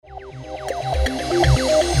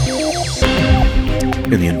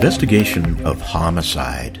In the investigation of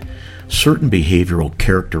homicide, certain behavioral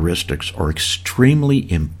characteristics are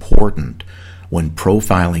extremely important when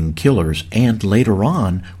profiling killers and later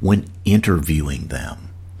on when interviewing them.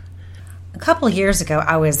 A couple of years ago,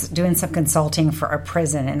 I was doing some consulting for a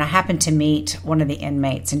prison, and I happened to meet one of the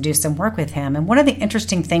inmates and do some work with him. And one of the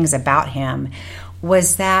interesting things about him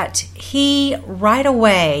was that he right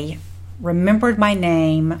away remembered my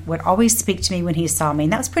name, would always speak to me when he saw me.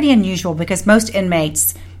 And that was pretty unusual because most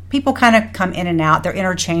inmates, people kind of come in and out. They're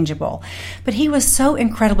interchangeable. But he was so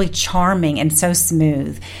incredibly charming and so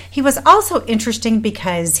smooth. He was also interesting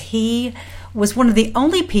because he was one of the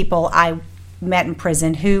only people I met in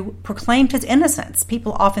prison who proclaimed his innocence.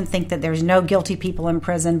 People often think that there's no guilty people in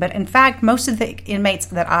prison, but in fact, most of the inmates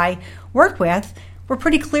that I worked with were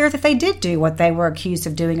pretty clear that they did do what they were accused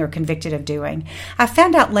of doing or convicted of doing. I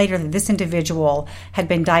found out later that this individual had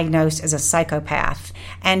been diagnosed as a psychopath,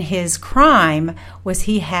 and his crime was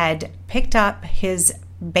he had picked up his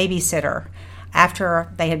babysitter after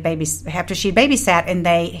she babysat, and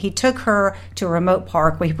he took her to a remote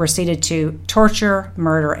park where he proceeded to torture,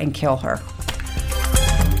 murder, and kill her.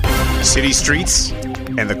 City streets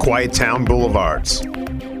and the quiet town boulevards.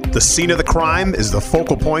 The scene of the crime is the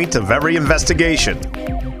focal point of every investigation.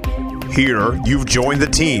 Here, you've joined the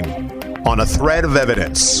team on a thread of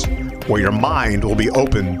evidence where your mind will be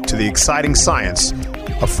open to the exciting science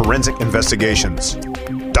of forensic investigations.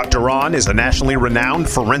 Dr. Ron is a nationally renowned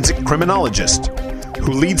forensic criminologist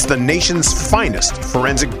who leads the nation's finest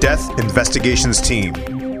forensic death investigations team.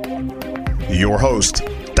 Your host,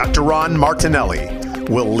 Dr. Ron Martinelli,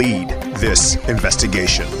 will lead this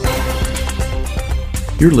investigation.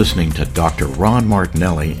 You're listening to Dr. Ron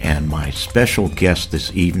Martinelli and my special guest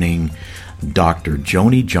this evening, Dr.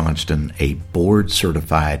 Joni Johnston, a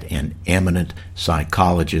board-certified and eminent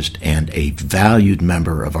psychologist and a valued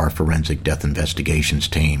member of our forensic death investigations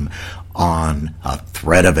team on a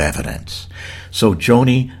thread of evidence. So,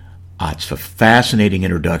 Joni, it's a fascinating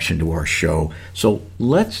introduction to our show. So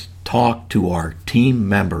let's talk to our team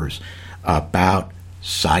members about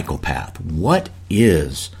psychopath. What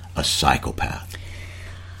is a psychopath?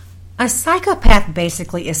 A psychopath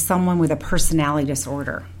basically is someone with a personality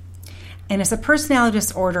disorder. And it's a personality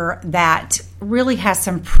disorder that really has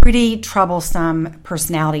some pretty troublesome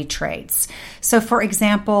personality traits. So, for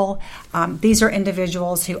example, these are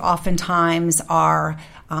individuals who oftentimes are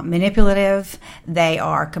manipulative, they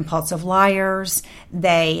are compulsive liars,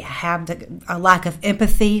 they have a lack of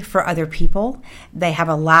empathy for other people, they have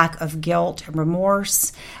a lack of guilt and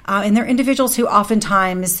remorse, and they're individuals who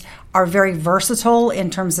oftentimes are very versatile in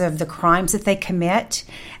terms of the crimes that they commit,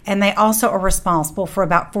 and they also are responsible for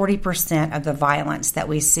about 40% of the violence that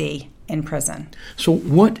we see in prison. So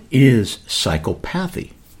what is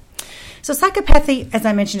psychopathy? So psychopathy, as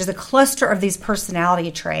I mentioned, is a cluster of these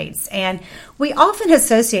personality traits. And we often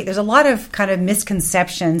associate, there's a lot of kind of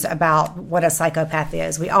misconceptions about what a psychopath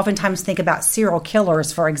is. We oftentimes think about serial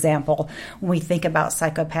killers, for example, when we think about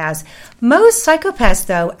psychopaths. Most psychopaths,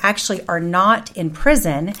 though, actually are not in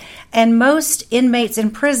prison, and most inmates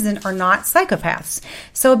in prison are not psychopaths.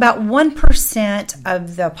 So about 1%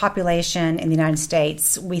 of the population in the United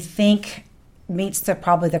States, we think, meets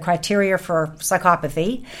probably the criteria for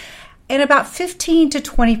psychopathy. And about 15 to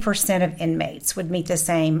 20% of inmates would meet the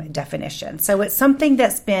same definition. So it's something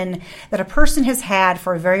that a person has had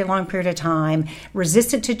for a very long period of time,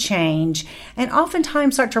 resistant to change. And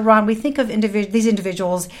oftentimes, Dr. Ron, we think of these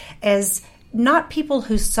individuals as not people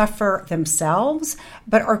who suffer themselves,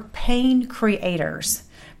 but are pain creators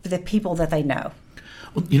for the people that they know.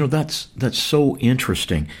 Well, that's so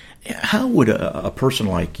interesting. How would a person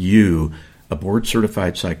like you, a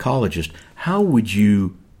board-certified psychologist, how would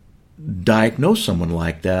you diagnose someone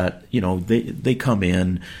like that? They come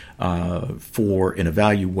in for an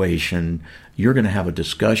evaluation. You're going to have a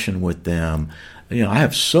discussion with them. I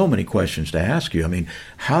have so many questions to ask you. I mean,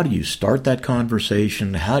 how do you start that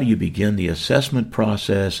conversation? How do you begin the assessment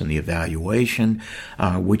process and the evaluation,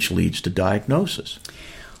 which leads to diagnosis?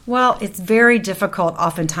 Well, it's very difficult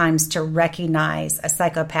oftentimes to recognize a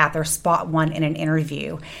psychopath or spot one in an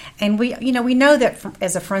interview. And we know that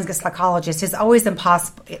as a forensic psychologist, it's always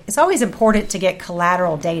important to get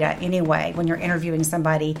collateral data anyway when you're interviewing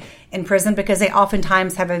somebody in prison, because they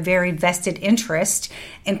oftentimes have a very vested interest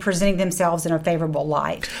in presenting themselves in a favorable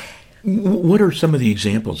light. What are some of the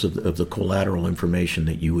examples of the collateral information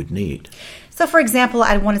that you would need? So So, for example,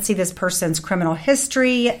 I want to see this person's criminal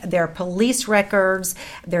history, their police records,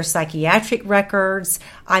 their psychiatric records.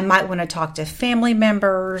 I might want to talk to family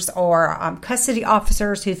members or custody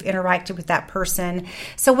officers who've interacted with that person.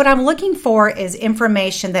 So what I'm looking for is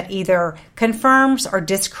information that either confirms or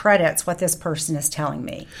discredits what this person is telling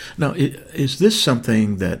me. Now, is this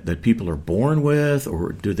something that people are born with,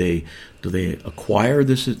 or do they acquire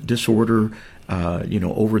this disorder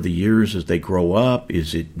over the years as they grow up?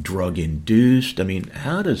 Is it drug induced? I mean,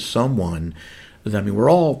 how does someone? I mean, we're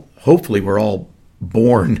all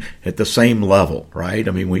born at the same level, right?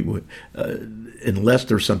 I mean, we unless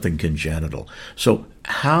there's something congenital. So,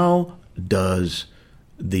 how does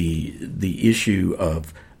the issue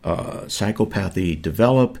of psychopathy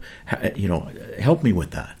develop? Help me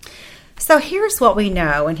with that. So here's what we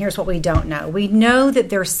know and here's what we don't know. We know that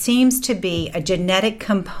there seems to be a genetic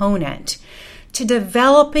component to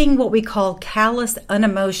developing what we call callous,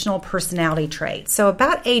 unemotional personality traits. So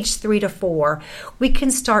about age 3 to 4, we can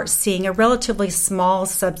start seeing a relatively small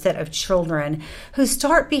subset of children who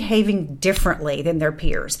start behaving differently than their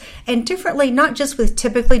peers. And differently not just with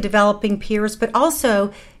typically developing peers, but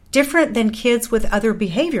also different than kids with other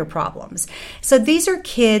behavior problems. So these are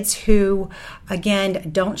kids who, again,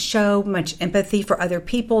 don't show much empathy for other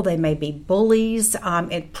people. They may be bullies.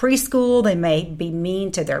 At preschool, they may be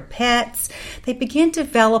mean to their pets. They begin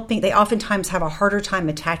developing, they oftentimes have a harder time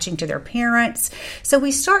attaching to their parents. So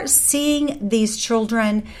we start seeing these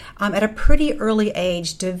children at a pretty early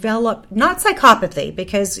age develop, not psychopathy,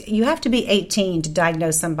 because you have to be 18 to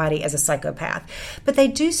diagnose somebody as a psychopath, but they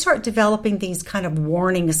do start developing these kind of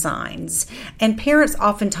warning signs. And parents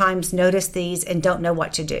oftentimes notice these and don't know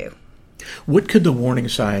what to do. What could the warning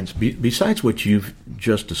signs be, besides what you've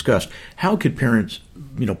just discussed? How could parents,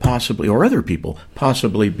 possibly, or other people,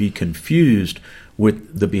 possibly be confused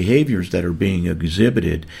with the behaviors that are being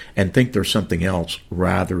exhibited and think there's something else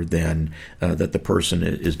rather than that the person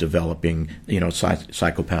is developing,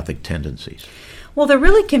 psychopathic tendencies? Well, the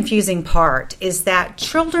really confusing part is that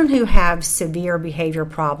children who have severe behavior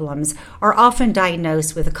problems are often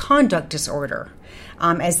diagnosed with a conduct disorder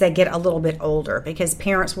as they get a little bit older, because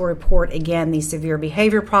parents will report, again, these severe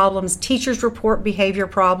behavior problems. Teachers report behavior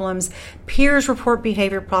problems. Peers report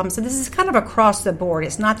behavior problems. So this is kind of across the board.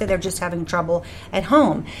 It's not that they're just having trouble at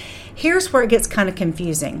home. Here's where it gets kind of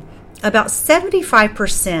confusing. About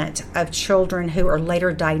 75% of children who are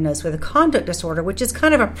later diagnosed with a conduct disorder, which is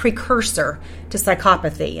kind of a precursor to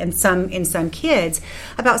psychopathy in some kids,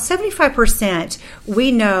 about 75%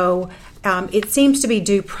 we know it seems to be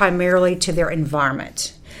due primarily to their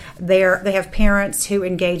environment. They have parents who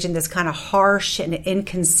engage in this kind of harsh and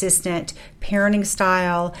inconsistent parenting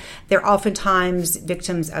style. They're oftentimes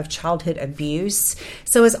victims of childhood abuse.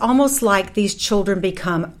 So it's almost like these children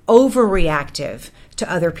become overreactive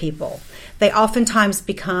to other people. They oftentimes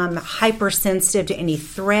become hypersensitive to any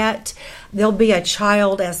threat. There'll be a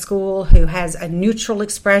child at school who has a neutral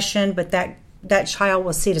expression, but that child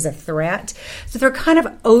will see it as a threat. So they're kind of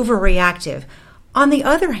overreactive. On the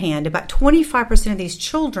other hand, about 25% of these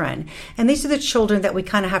children, and these are the children that we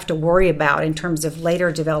kind of have to worry about in terms of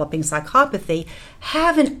later developing psychopathy,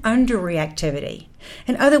 have an underreactivity.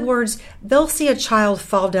 In other words, they'll see a child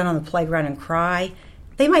fall down on the playground and cry.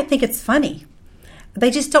 They might think it's funny. They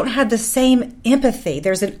just don't have the same empathy.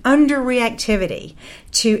 There's an underreactivity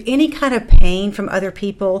to any kind of pain from other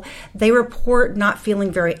people. They report not feeling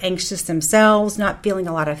very anxious themselves, not feeling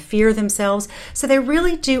a lot of fear themselves. So they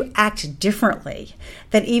really do act differently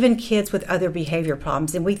than even kids with other behavior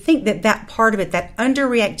problems. And we think that part of it, that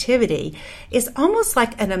underreactivity, is almost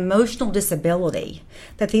like an emotional disability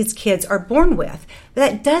that these kids are born with. But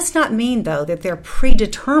that does not mean, though, that they're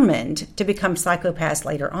predetermined to become psychopaths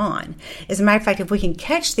later on. As a matter of fact, if we can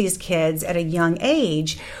catch these kids at a young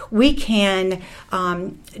age, we can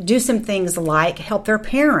do some things like help their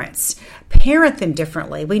parents, parent them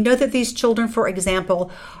differently. We know that these children, for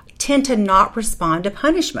example, tend to not respond to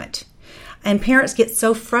punishment. And parents get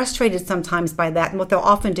so frustrated sometimes by that. And what they'll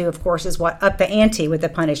often do, of course, is up the ante with the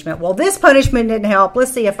punishment. Well, this punishment didn't help.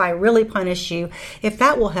 Let's see if I really punish you, if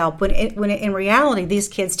that will help. When in reality, these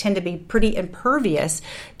kids tend to be pretty impervious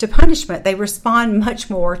to punishment. They respond much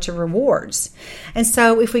more to rewards. And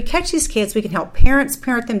so if we catch these kids, we can help parents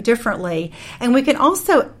parent them differently. And we can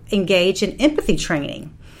also engage in empathy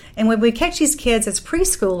training. And when we catch these kids as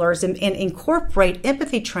preschoolers and incorporate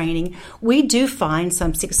empathy training, we do find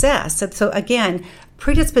some success. So again,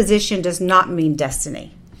 predisposition does not mean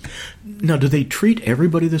destiny. Now, do they treat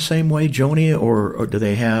everybody the same way, Joni, or do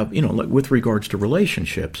they have, like with regards to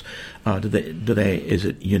relationships, is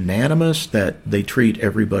it unanimous that they treat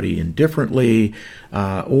everybody indifferently,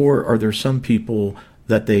 or are there some people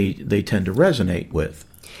that they tend to resonate with.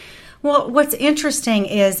 Well, what's interesting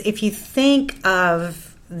is if you think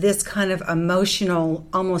of this kind of emotional,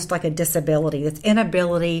 almost like a disability, this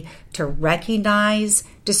inability to recognize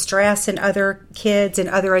distress in other kids and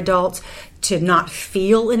other adults, to not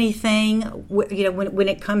feel anything, when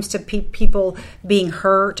it comes to people being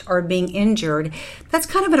hurt or being injured, that's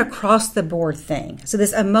kind of an across-the-board thing. So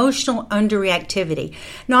this emotional underreactivity.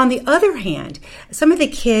 Now, on the other hand, some of the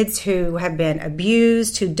kids who have been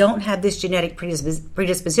abused, who don't have this genetic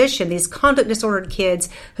predisposition, these conduct disordered kids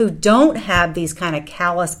who don't have these kind of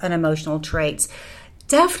callous, unemotional traits,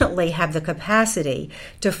 definitely have the capacity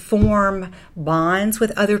to form bonds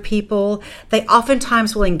with other people. They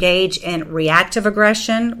oftentimes will engage in reactive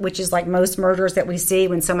aggression, which is like most murders that we see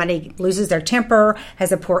when somebody loses their temper,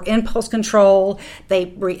 has a poor impulse control.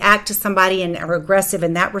 They react to somebody and are aggressive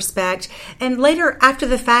in that respect. And later, after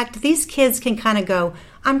the fact, these kids can kind of go,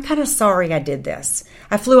 I'm kind of sorry I did this.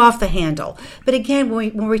 I flew off the handle. But again,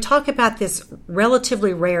 when we talk about this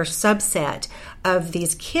relatively rare subset of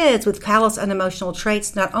these kids with callous unemotional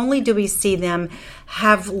traits, not only do we see them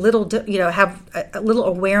have little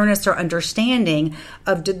awareness or understanding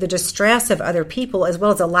of the distress of other people, as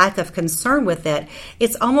well as a lack of concern with it,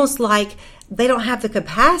 it's almost like they don't have the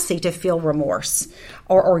capacity to feel remorse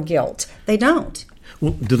or guilt. They don't.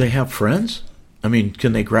 Well, do they have friends? I mean,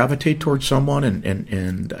 can they gravitate towards someone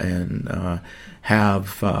and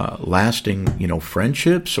have lasting,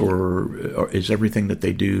 friendships, or is everything that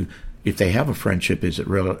they do, if they have a friendship, is it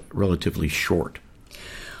relatively short?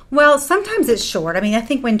 Well, sometimes it's short. I mean, I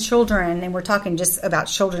think when children, and we're talking just about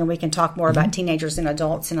children, we can talk more about teenagers and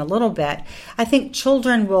adults in a little bit. I think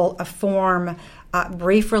children will form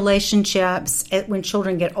brief relationships. When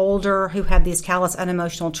children get older who have these callous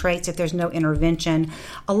unemotional traits, if there's no intervention,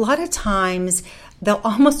 a lot of times they'll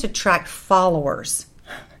almost attract followers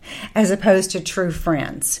as opposed to true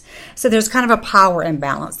friends. So there's kind of a power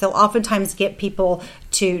imbalance. They'll oftentimes get people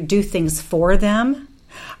to do things for them.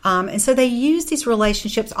 And so they use these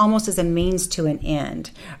relationships almost as a means to an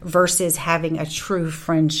end versus having a true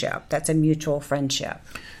friendship that's a mutual friendship.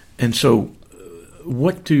 And so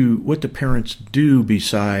what do parents do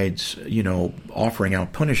besides, offering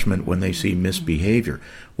out punishment when they see misbehavior?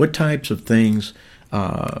 What types of things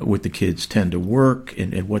with the kids tend to work,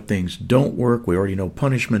 and what things don't work? We already know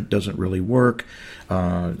punishment doesn't really work.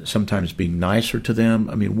 Sometimes being nicer to them.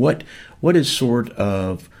 I mean, what is sort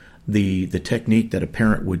of the technique that a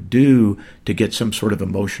parent would do to get some sort of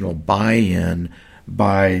emotional buy-in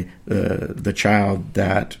by the child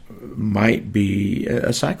that might be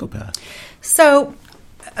a psychopath? So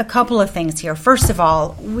a couple of things here. First of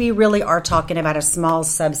all, we really are talking about a small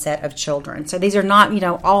subset of children. So these are not,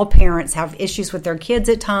 all parents have issues with their kids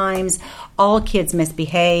at times. All kids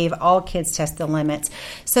misbehave. All kids test the limits.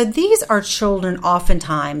 So these are children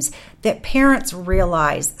oftentimes that parents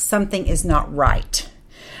realize something is not right.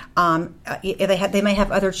 They may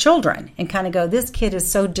have other children and kind of go, this kid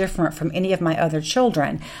is so different from any of my other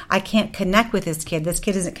children. I can't connect with this kid. This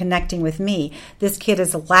kid isn't connecting with me. This kid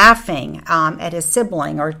is laughing at his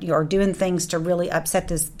sibling or doing things to really upset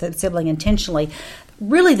the sibling intentionally.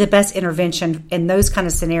 Really, the best intervention in those kind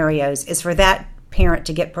of scenarios is for that parent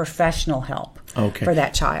to get professional help for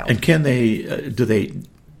that child. And can they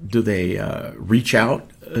do they reach out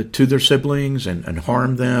to their siblings and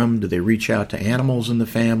harm them? Do they reach out to animals in the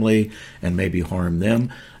family and maybe harm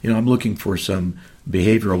them? I'm looking for some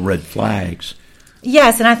behavioral red flags.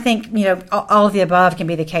 Yes, and I think, all of the above can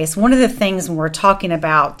be the case. One of the things when we're talking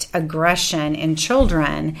about aggression in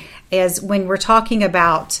children is when we're talking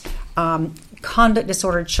about conduct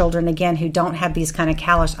disordered children, again, who don't have these kind of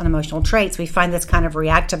callous, unemotional traits, we find this kind of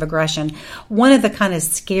reactive aggression. One of the kind of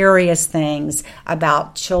scariest things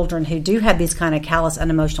about children who do have these kind of callous,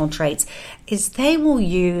 unemotional traits is they will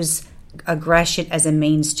use aggression as a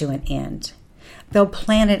means to an end. They'll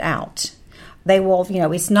plan it out. They will,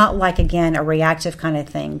 it's not like, again, a reactive kind of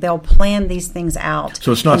thing. They'll plan these things out.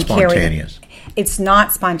 So it's not spontaneous. It's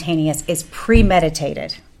not spontaneous. It's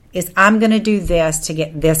premeditated. I'm going to do this to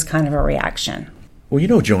get this kind of a reaction. Well,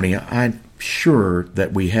 Joni, I'm sure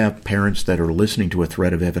that we have parents that are listening to A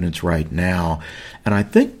Thread of Evidence right now, and I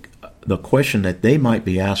think the question that they might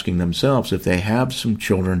be asking themselves if they have some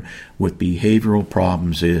children with behavioral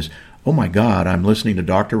problems is, oh my God, I'm listening to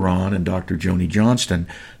Dr. Ron and Dr. Joni Johnston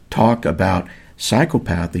talk about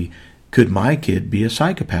psychopathy. Could my kid be a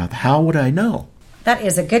psychopath? How would I know? That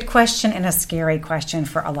is a good question and a scary question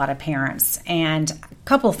for a lot of parents. And a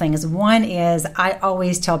couple things. One is I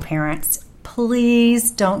always tell parents,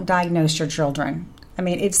 please don't diagnose your children. I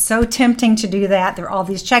mean, it's so tempting to do that. There are all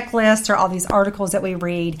these checklists, there are all these articles that we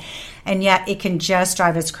read, and yet it can just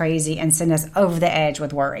drive us crazy and send us over the edge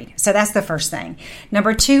with worry. So that's the first thing.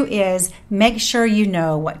 Number 2 is make sure you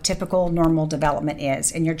know what typical normal development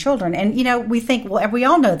is in your children. And, we think, well, we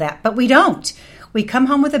all know that, but we don't. We come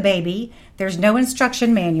home with a baby. There's no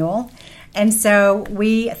instruction manual. And so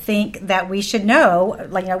we think that we should know,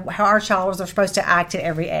 how our child are supposed to act at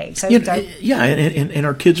every age. So and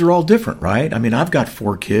our kids are all different, right? I mean, I've got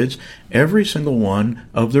 4 kids. Every single one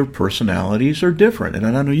of their personalities are different. And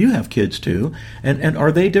I know you have kids too. And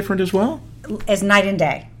are they different as well? As night and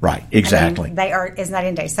day. Right, exactly. I mean, they are as night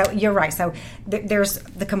and day. So you're right. So there's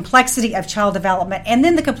the complexity of child development, and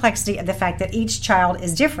then the complexity of the fact that each child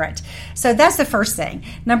is different. So that's the first thing.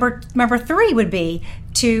 Number 3 would be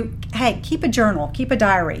to, keep a journal, keep a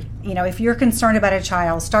diary. If you're concerned about a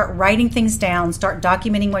child, start writing things down, start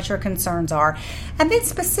documenting what your concerns are. And then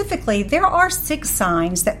specifically, there are 6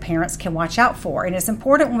 signs that parents can watch out for. And it's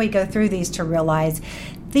important when we go through these to realize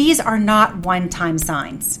these are not one-time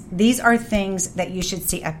signs. These are things that you should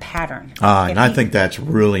see a pattern. And I think that's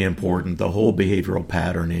really important, the whole behavioral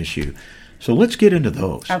pattern issue. So let's get into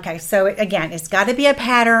those. Okay, so again, it's got to be a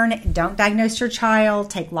pattern. Don't diagnose your child.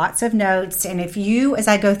 Take lots of notes. And if you, as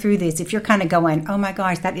I go through this, if you're kind of going, oh my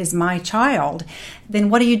gosh, that is my child, then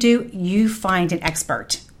what do? You find an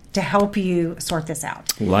expert to help you sort this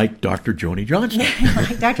out. Like Dr. Joni Johnston.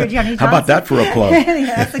 Like Dr. Joni Johnston. How about that for a plug? Yeah,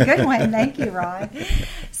 that's a good one. Thank you, Ron.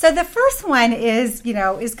 So the first one is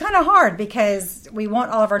kind of hard because we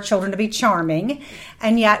want all of our children to be charming.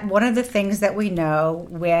 And yet one of the things that we know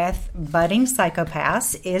with budding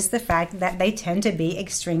psychopaths is the fact that they tend to be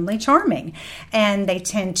extremely charming. And they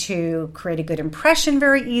tend to create a good impression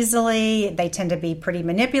very easily. They tend to be pretty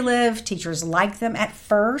manipulative. Teachers like them at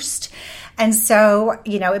first. And so,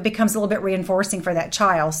 it becomes a little bit reinforcing for that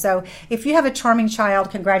child. So if you have a charming child,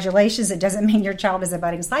 congratulations. It doesn't mean your child is a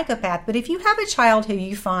budding psychopath. But if you have a child who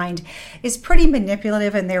you find is pretty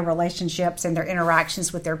manipulative in their relationships and their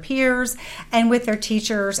interactions with their peers and with their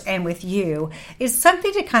teachers and with you, it's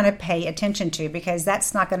something to kind of pay attention to, because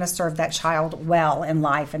that's not going to serve that child well in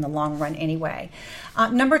life in the long run anyway.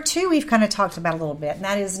 Number 2, we've kind of talked about a little bit, and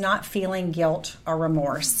that is not feeling guilt or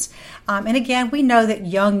remorse. And again, we know that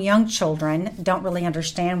young children don't really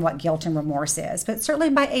understand what guilt and remorse is. But certainly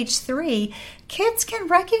by age 3, kids can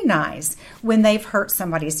recognize when they've hurt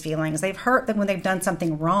somebody's feelings. They've hurt them when they've done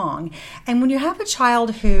something wrong. And when you have a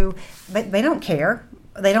child who, they don't care,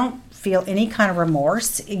 they don't feel any kind of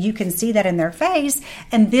remorse, you can see that in their face,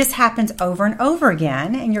 and this happens over and over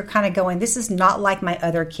again, and you're kind of going, this is not like my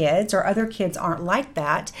other kids, or other kids aren't like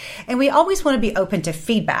that. And we always want to be open to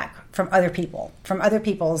feedback from other people, from other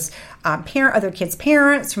people's other kids'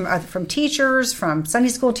 parents, from teachers, from Sunday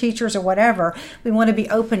school teachers, or whatever. We want to be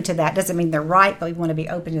open to that. Doesn't mean they're right, but we want to be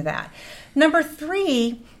open to that. Number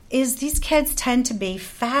 3 is these kids tend to be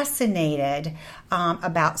fascinated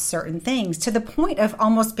about certain things to the point of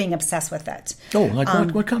almost being obsessed with it. Oh,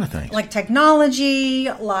 like what kind of things? Like technology,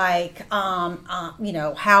 like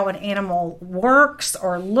how an animal works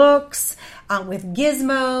or looks, with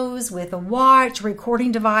gizmos, with a watch,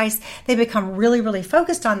 recording device. They become really, really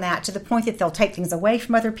focused on that to the point that they'll take things away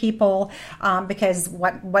from other people because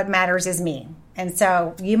what matters is me. And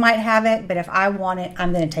so you might have it, but if I want it,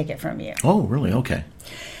 I'm going to take it from you. Oh, really? Okay.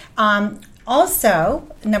 Also,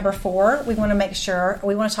 number 4, we want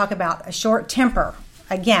to talk about a short temper.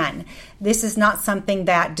 Again, this is not something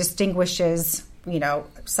that distinguishes,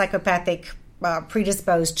 psychopathic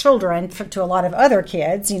predisposed children to a lot of other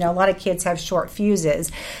kids. A lot of kids have short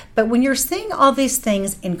fuses. But when you're seeing all these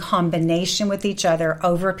things in combination with each other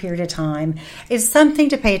over a period of time, it's something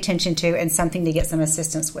to pay attention to and something to get some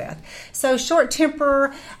assistance with. So short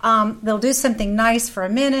temper, they'll do something nice for a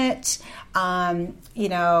minute.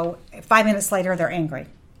 5 minutes later, they're angry.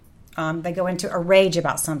 They go into a rage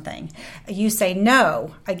about something. You say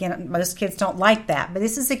no. Again, most kids don't like that, but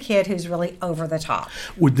this is a kid who's really over the top.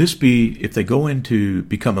 Would this be, if they go into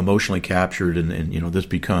become emotionally captured and this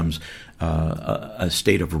becomes a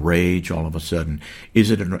state of rage all of a sudden,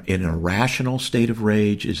 is it an irrational state of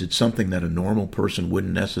rage? Is it something that a normal person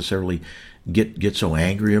wouldn't necessarily get so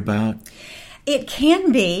angry about? It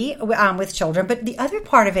can be with children, but the other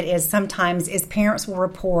part of it is sometimes parents will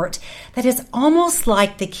report that it's almost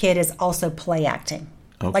like the kid is also play acting.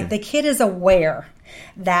 Okay. Like the kid is aware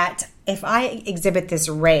that if I exhibit this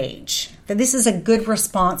rage, that this is a good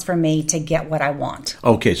response for me to get what I want.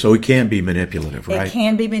 Okay, so it can be manipulative, right? It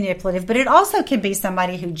can be manipulative, but it also can be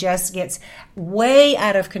somebody who just gets way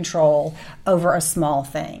out of control over a small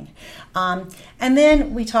thing. And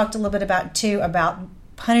then we talked a little bit about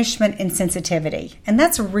punishment insensitivity. And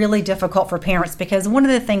that's really difficult for parents because one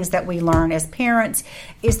of the things that we learn as parents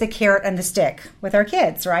is the carrot and the stick with our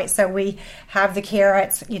kids, right? So we have the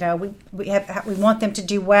carrots, we want them to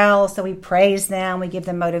do well, so we praise them, we give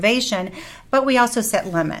them motivation, but we also set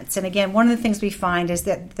limits. And again, one of the things we find is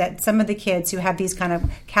that some of the kids who have these kind of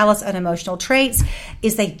callous, unemotional traits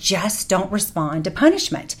is they just don't respond to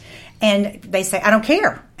punishment. And they say, I don't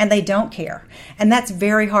care. And they don't care. And that's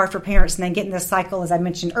very hard for parents. And they get in this cycle, as I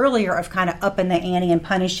mentioned earlier, of kind of upping the ante and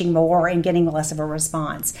punishing more and getting less of a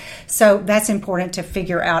response. So that's important to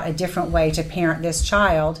figure out a different way to parent this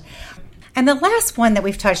child. And the last one that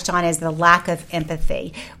we've touched on is the lack of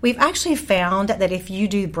empathy. We've actually found that if you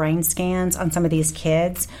do brain scans on some of these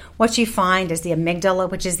kids, what you find is the amygdala,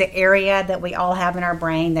 which is the area that we all have in our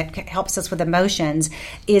brain that helps us with emotions,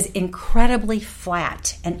 is incredibly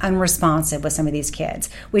flat and unresponsive with some of these kids,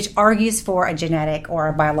 which argues for a genetic or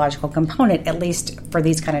a biological component, at least for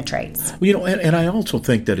these kind of traits. Well, and I also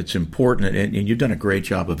think that it's important, and you've done a great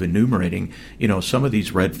job of enumerating, some of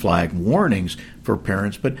these red flag warnings for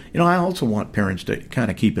parents, but, I also want parents to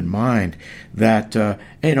kind of keep in mind that,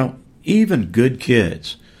 even good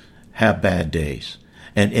kids have bad days.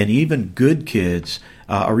 And even good kids,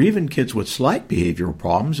 or even kids with slight behavioral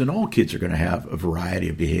problems, and all kids are going to have a variety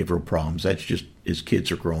of behavioral problems. That's just as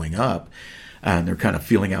kids are growing up. And they're kind of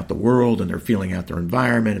feeling out the world, and they're feeling out their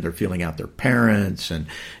environment, and they're feeling out their parents, and,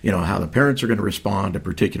 how the parents are going to respond to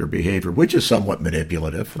particular behavior, which is somewhat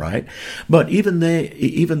manipulative, right? But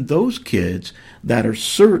even those kids that are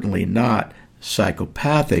certainly not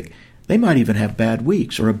psychopathic, they might even have bad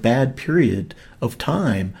weeks or a bad period of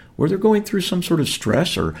time where they're going through some sort of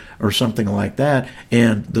stress or something like that,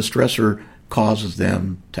 and the stressor causes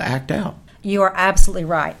them to act out. You are absolutely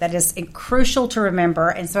right. That is crucial to remember.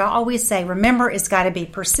 And so I always say, remember, it's got to be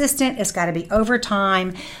persistent. It's got to be over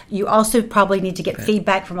time. You also probably need to get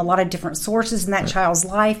feedback from a lot of different sources in that child's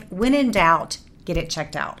life. When in doubt, get it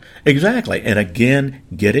checked out. Exactly. And again,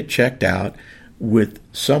 get it checked out with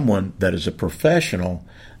someone that is a professional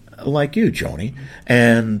like you, Joni.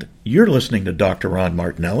 And you're listening to Dr. Ron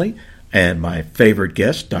Martinelli and my favorite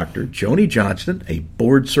guest, Dr. Joni Johnston, a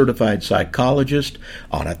board-certified psychologist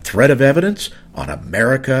on A Thread of Evidence on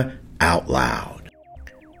America Out Loud.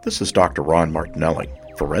 This is Dr. Ron Martinelli,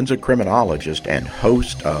 forensic criminologist and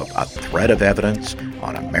host of A Thread of Evidence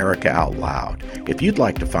on America Out Loud. If you'd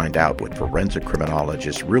like to find out what forensic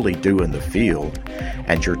criminologists really do in the field,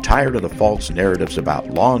 and you're tired of the false narratives about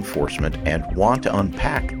law enforcement and want to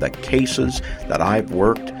unpack the cases that I've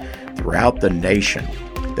worked throughout the nation,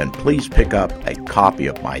 then please pick up a copy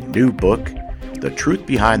of my new book, The Truth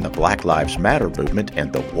Behind the Black Lives Matter Movement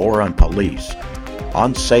and the War on Police,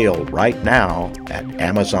 on sale right now at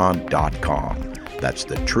Amazon.com. That's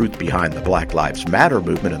The Truth Behind the Black Lives Matter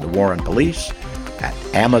Movement and the War on Police at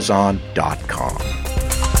Amazon.com.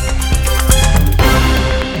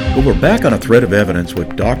 Well, we're back on A Thread of Evidence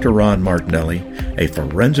with Dr. Ron Martinelli, a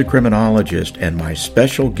forensic criminologist, and my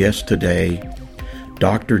special guest today,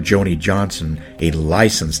 Dr. Joni Johnston, a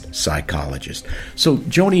licensed psychologist. So,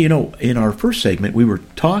 Joni, in our first segment, we were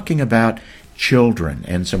talking about children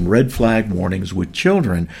and some red flag warnings with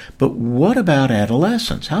children, but what about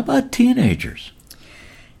adolescents? How about teenagers?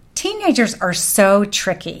 Teenagers are so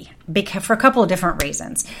tricky for a couple of different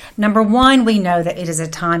reasons. Number one, we know that it is a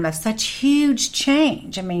time of such huge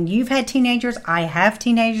change. I mean, you've had teenagers, I have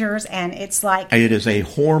teenagers, and it's like... It is a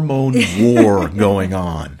hormone war going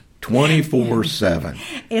on. 24/7.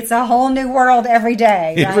 It's a whole new world every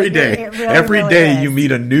day. Right? Every day. It really, every really day is. You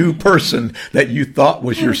meet a new person that you thought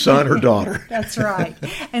was your son or daughter. That's right.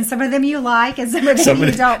 And some of them you like and some of them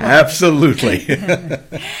you don't like. Absolutely.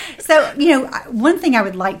 So, one thing I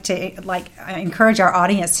would like to encourage our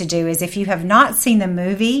audience to do is if you have not seen the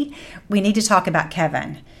movie, we need to talk about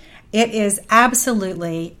Kevin. It is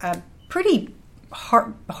absolutely a pretty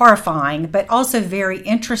horrifying, but also very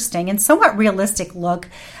interesting and somewhat realistic look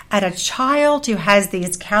at a child who has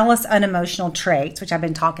these callous, unemotional traits, which I've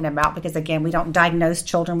been talking about because, again, we don't diagnose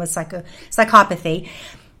children with psychopathy.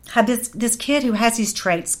 Have this kid who has these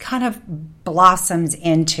traits kind of blossoms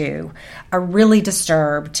into a really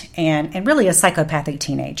disturbed and really a psychopathic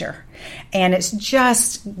teenager. And it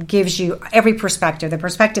just gives you every perspective, the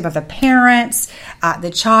perspective of the parents, the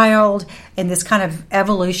child, and this kind of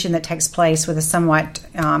evolution that takes place with a somewhat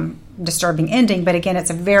disturbing ending, but again, it's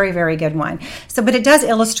a very, very good one. So, but it does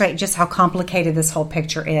illustrate just how complicated this whole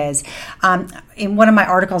picture is. In one of my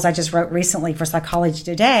articles I just wrote recently for Psychology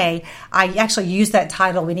Today, I actually used that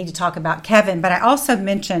title, We Need to Talk About Kevin, but I also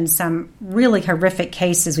mentioned some really horrific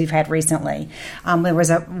cases we've had recently. There was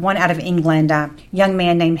one out of England, a young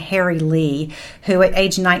man named Harry Lee, who at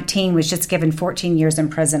age 19 was just given 14 years in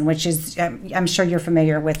prison, which is, I'm sure you're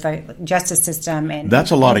familiar with the justice system. And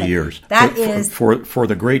that's a lot of years. That for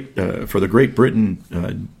the Great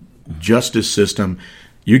Britain justice system.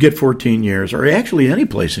 You get 14 years, or actually any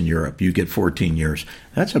place in Europe, you get 14 years.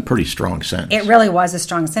 That's a pretty strong sentence. It really was a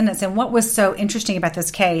strong sentence. And what was so interesting about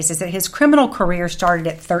this case is that his criminal career started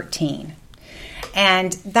at 13.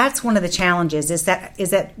 And that's one of the challenges is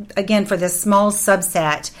that again, for this small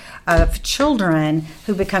subset of children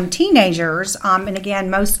who become teenagers, and again,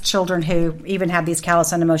 most children who even have these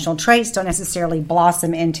callous unemotional traits don't necessarily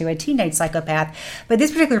blossom into a teenage psychopath. But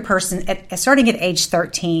this particular person, starting at age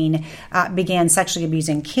 13, began sexually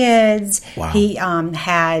abusing kids. Wow. He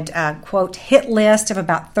had a, quote, hit list of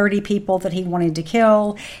about 30 people that he wanted to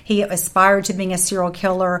kill. He aspired to being a serial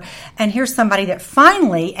killer. And here's somebody that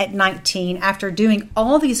finally, at 19, after doing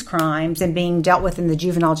all these crimes and being dealt with in the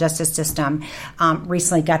juvenile justice system,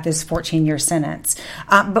 recently got this 14-year sentence.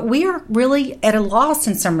 But we are really at a loss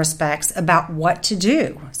in some respects about what to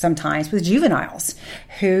do sometimes with juveniles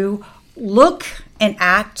who look and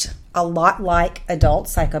act a lot like adult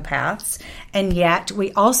psychopaths. And yet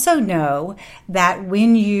we also know that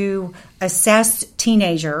when you assess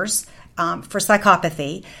teenagers for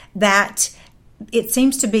psychopathy, that it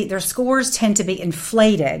seems to be their scores tend to be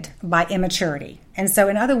inflated by immaturity. And so,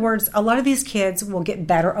 in other words, a lot of these kids will get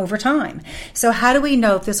better over time. So how do we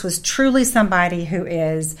know if this was truly somebody who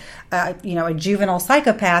is, a juvenile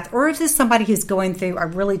psychopath, or if this is somebody who's going through a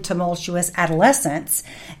really tumultuous adolescence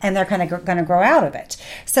and they're kind of going to grow out of it?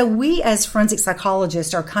 So we as forensic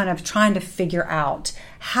psychologists are kind of trying to figure out,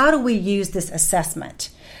 how do we use this assessment?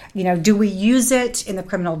 Do we use it in the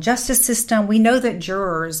criminal justice system? We know that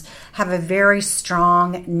jurors have a very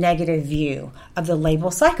strong negative view of the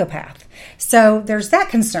label psychopath. So there's that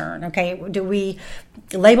concern. Okay, do we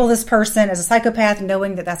label this person as a psychopath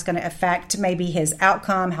knowing that that's going to affect maybe his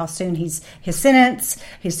outcome, how soon his sentence,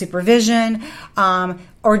 his supervision,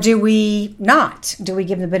 or do we not? Do we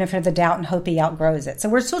give him the benefit of the doubt and hope he outgrows it? So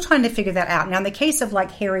we're still trying to figure that out. Now, in the case of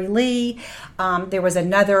like Harry Lee, there was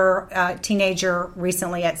another teenager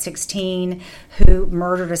recently at 16 who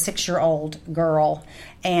murdered a 6-year-old girl,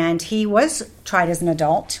 and he was tried as an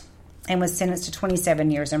adult and was sentenced to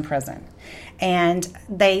 27 years in prison. And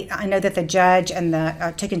I know that the judge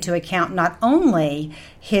and took into account not only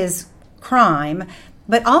his crime,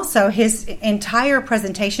 but also his entire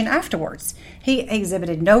presentation afterwards. He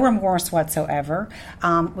exhibited no remorse whatsoever,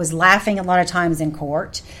 was laughing a lot of times in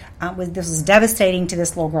court. This was devastating to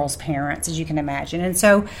this little girl's parents, as you can imagine. And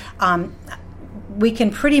so we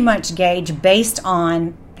can pretty much gauge, based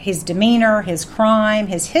on his demeanor, his crime,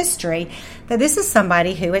 his history, that this is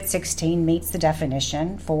somebody who at 16 meets the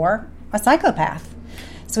definition for a psychopath.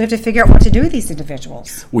 So we have to figure out what to do with these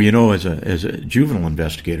individuals. Well, as a juvenile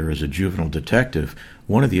investigator, as a juvenile detective,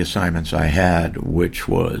 one of the assignments I had, which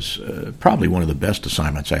was probably one of the best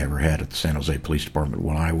assignments I ever had at the San Jose Police Department,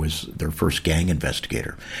 when I was their first gang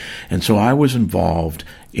investigator. And so I was involved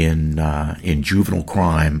in juvenile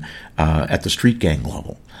crime at the street gang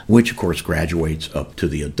level, which of course graduates up to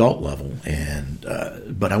the adult level. And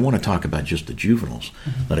but I want to talk about just the juveniles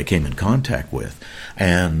that I came in contact with.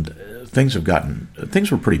 And things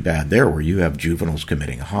were pretty bad there, where you have juveniles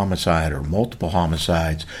committing a homicide or multiple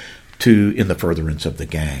homicides in the furtherance of the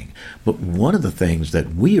gang. But one of the things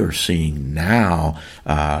that we are seeing now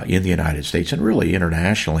in the United States and really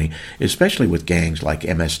internationally, especially with gangs like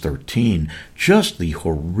MS-13, just the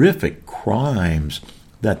horrific crimes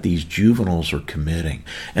that these juveniles are committing.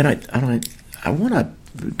 And I want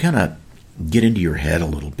to kind of get into your head a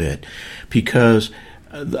little bit, because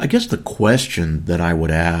I guess the question that I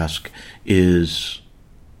would ask is,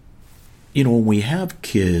 when we have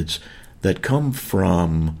kids that come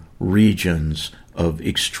from regions of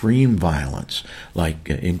extreme violence, like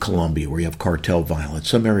in Colombia where you have cartel violence,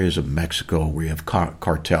 some areas of Mexico where you have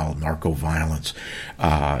cartel, narco violence,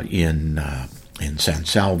 in San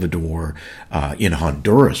Salvador, in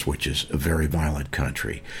Honduras, which is a very violent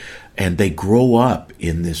country, and they grow up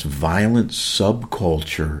in this violent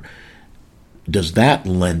subculture. Does that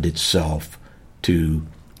lend itself to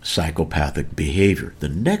psychopathic behavior. The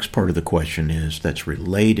next part of the question that's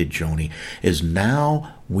related, Joni, is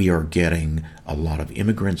now we are getting a lot of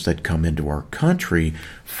immigrants that come into our country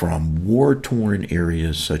from war-torn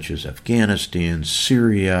areas such as Afghanistan,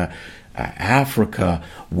 Syria, Africa,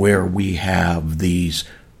 where we have these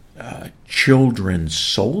children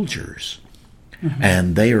soldiers,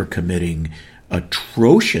 and they are committing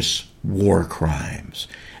atrocious war crimes.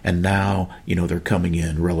 And now, they're coming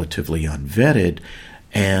in relatively unvetted.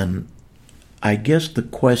 And I guess the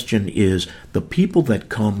question is, the people that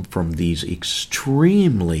come from these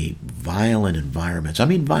extremely violent environments,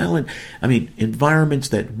 environments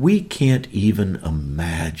that we can't even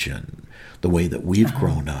imagine the way that we've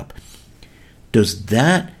grown up, does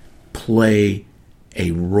that play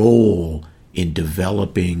a role in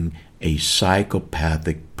developing a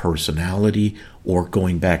psychopathic personality? Or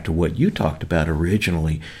going back to what you talked about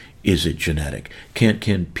originally, is it genetic?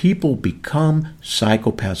 Can people become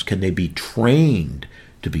psychopaths? Can they be trained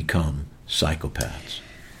to become psychopaths?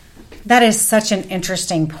 That is such an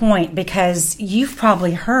interesting point, because you've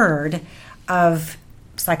probably heard of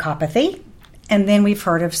psychopathy, and then we've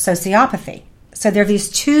heard of sociopathy. So there are these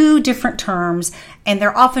two different terms, and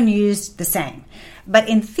they're often used the same. But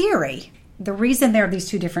in theory, the reason there are these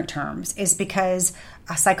two different terms is because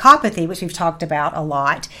a psychopathy, which we've talked about a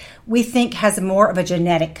lot, we think has more of a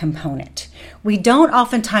genetic component. We don't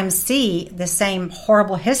oftentimes see the same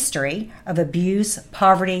horrible history of abuse,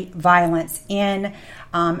 poverty, violence in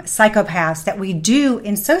psychopaths that we do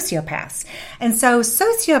in sociopaths. And so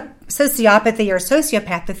sociopathy or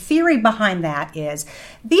sociopath, the theory behind that is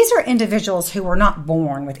these are individuals who were not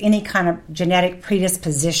born with any kind of genetic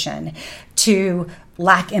predisposition to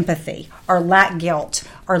lack empathy or lack guilt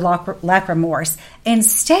or lack remorse.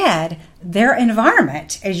 Instead, their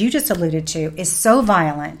environment, as you just alluded to, is so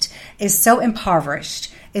violent, is so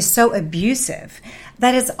impoverished, is so abusive,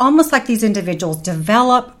 that it's almost like these individuals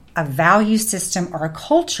develop a value system or a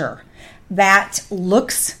culture that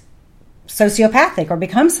looks sociopathic or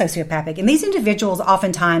becomes sociopathic. And these individuals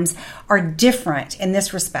oftentimes are different in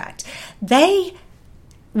this respect. They,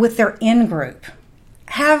 with their in-group,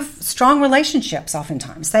 have strong relationships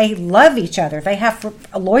oftentimes. They love each other. They have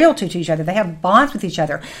a loyalty to each other. They have bonds with each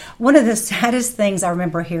other. One of the saddest things I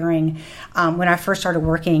remember hearing when I first started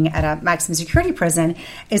working at a maximum security prison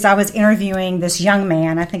is I was interviewing this young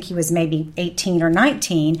man. I think he was maybe 18 or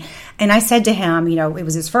 19. And I said to him, it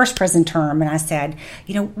was his first prison term. And I said,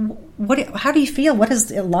 how do you feel? What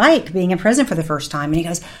is it like being in prison for the first time? And he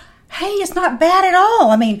goes, hey, it's not bad at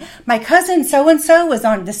all. My cousin so-and-so was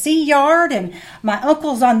on the C yard and my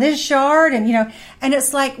uncle's on this yard. And, and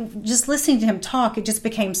it's like just listening to him talk, it just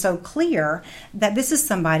became so clear that this is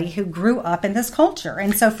somebody who grew up in this culture.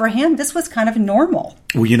 And so for him, this was kind of normal.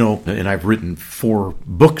 Well, and I've written 4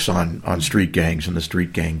 books on street gangs and the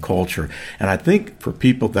street gang culture. And I think for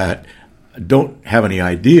people that don't have any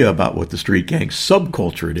idea about what the street gang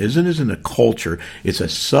subculture it isn't a culture, it's a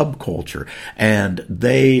subculture, and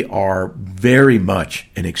they are very much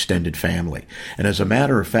an extended family. And as a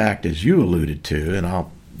matter of fact, as you alluded to, and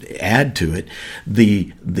I'll add to it,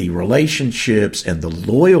 the relationships and the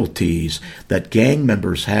loyalties that gang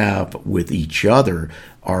members have with each other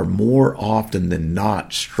are more often than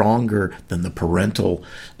not stronger than the parental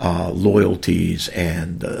loyalties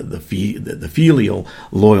and the filial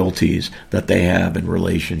loyalties that they have in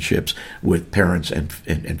relationships with parents and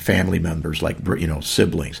family members, like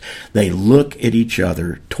siblings. They look at each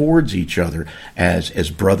other, towards each other,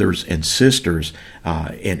 as brothers and sisters,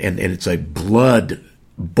 and it's a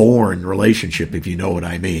blood-born relationship, if you know what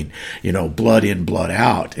I mean. Blood in, blood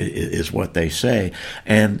out is what they say.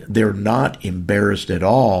 And they're not embarrassed at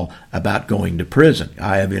all about going to prison.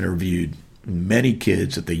 I have interviewed many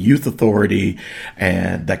kids at the youth authority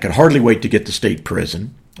and that could hardly wait to get to state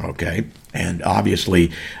prison. Okay. And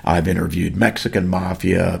obviously I've interviewed Mexican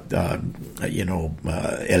mafia, El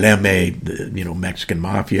M.A., Mexican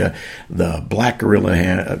mafia, the Black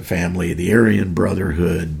Guerrilla family, the Aryan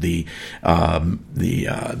Brotherhood, the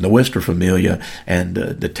Nuestra Familia, and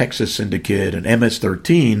the Texas Syndicate and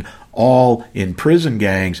MS-13, all in prison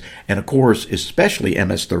gangs. And of course, especially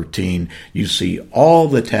MS-13, you see all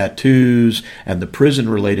the tattoos and the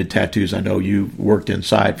prison-related tattoos. I know you worked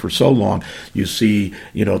inside for so long. You see,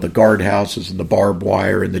 the guardhouses and the barbed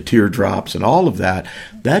wire and the teardrops and all of that.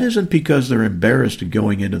 That isn't because they're embarrassed of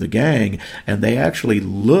going into the gang, and they actually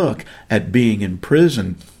look at being in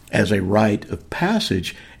prison as a rite of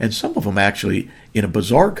passage, and some of them actually, in a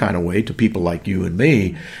bizarre kind of way, to people like you and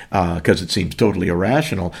me, because it seems totally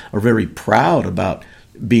irrational, are very proud about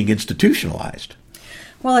being institutionalized.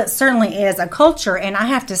 Well, it certainly is a culture, and I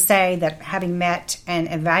have to say that having met and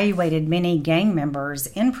evaluated many gang members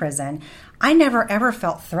in prison, I never ever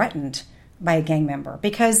felt threatened by a gang member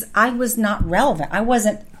because I was not relevant. I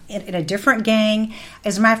wasn't in a different gang.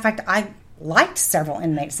 As a matter of fact, I liked several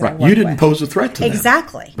inmates that I worked with. You didn't pose a threat to them.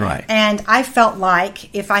 Exactly. Right. And I felt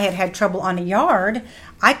like if I had trouble on a yard,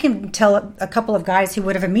 I can tell a couple of guys who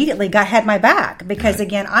would have immediately had my back because,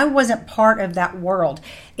 again, I wasn't part of that world.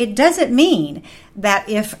 It doesn't mean that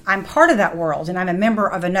if I'm part of that world and I'm a member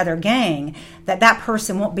of another gang, that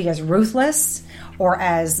person won't be as ruthless or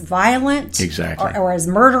as violent or as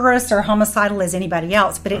murderous or homicidal as anybody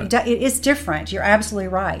else. But it is different. You're absolutely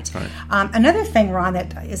right. Another thing, Ron,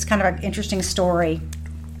 that is kind of an interesting story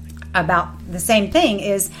about the same thing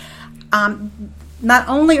is not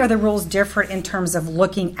only are the rules different in terms of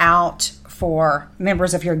looking out for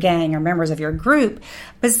members of your gang or members of your group,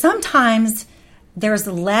 but sometimes there's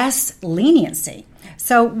less leniency.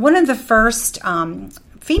 So one of the first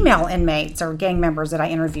female inmates or gang members that I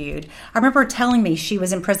interviewed, I remember telling me she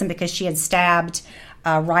was in prison because she had stabbed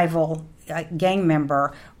a rival gang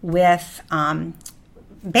member with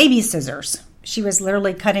baby scissors. She was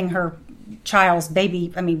literally cutting her child's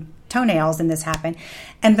toenails, and this happened.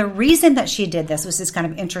 And the reason that she did this was just kind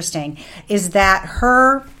of interesting, is that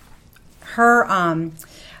her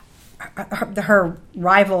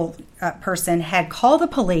rival person had called the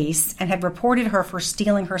police and had reported her for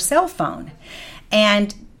stealing her cell phone.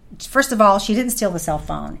 And first of all, she didn't steal the cell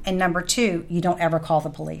phone. And number two, you don't ever call the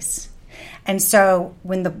police. And so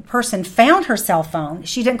when the person found her cell phone,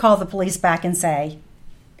 she didn't call the police back and say,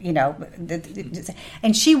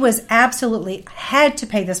 and she was absolutely had to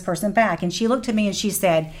pay this person back. And she looked at me and she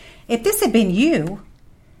said, if this had been you,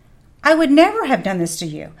 I would never have done this to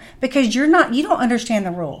you because you don't understand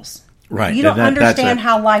the rules. Right. You don't understand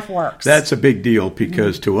how life works. That's a big deal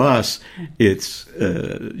because to us, it's,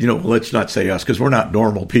 let's not say us because we're not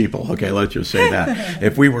normal people. Okay, let's just say that.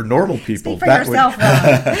 If we were normal people, that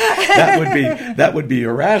would be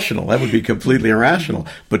irrational. That would be completely irrational.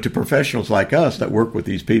 But to professionals like us that work with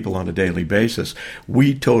these people on a daily basis,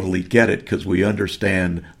 we totally get it because we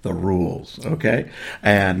understand the rules. Okay?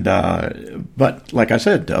 And, but like I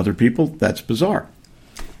said, to other people, that's bizarre.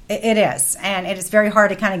 It is, and it is very hard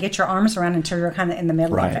to kind of get your arms around until you're kind of in the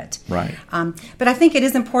middle of it. Right. But I think it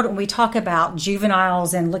is important when we talk about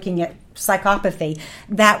juveniles and looking at psychopathy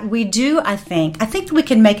that we do, I think we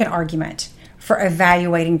can make an argument for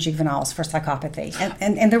evaluating juveniles for psychopathy.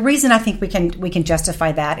 And the reason I think we can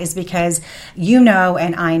justify that is because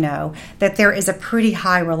and I know that there is a pretty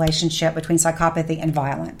high relationship between psychopathy and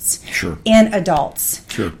violence in adults.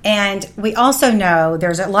 Sure. And we also know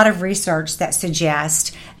there's a lot of research that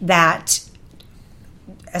suggests that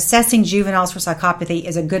assessing juveniles for psychopathy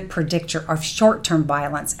is a good predictor of short-term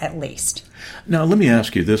violence at least. Now, let me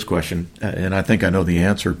ask you this question, and I think I know the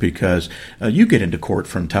answer because you get into court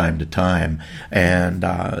from time to time, and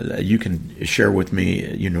you can share with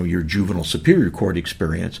me, your juvenile superior court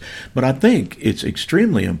experience. But I think it's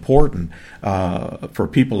extremely important for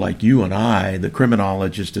people like you and I, the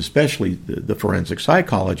criminologist, especially the forensic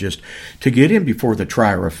psychologist, to get in before the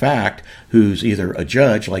trier of fact, who's either a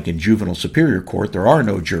judge, like in juvenile superior court, there are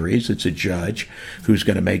no juries, it's a judge who's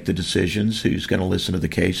going to make the decisions, who's going to listen to the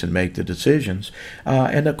case and make the decisions.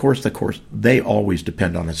 And of course, they always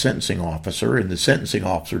depend on a sentencing officer, and the sentencing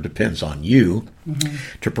officer depends on you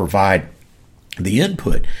to provide the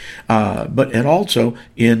input. And also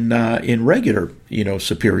in regular,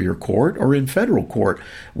 superior court or in federal court,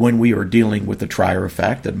 when we are dealing with a trier of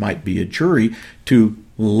fact that might be a jury, to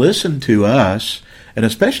listen to us, and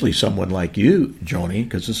especially someone like you, Joni,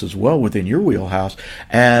 because this is well within your wheelhouse,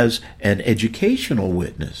 as an educational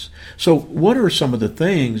witness. So what are some of the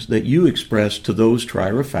things that you express to those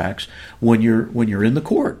trier of facts when you're in the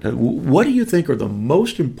court? What do you think are the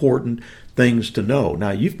most important things to know?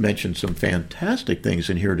 Now, you've mentioned some fantastic things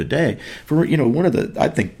in here today. One of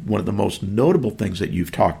the most notable things that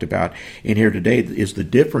you've talked about in here today is the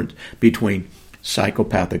difference between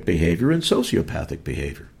psychopathic behavior and sociopathic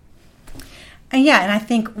behavior. And I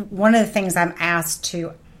think one of the things I'm asked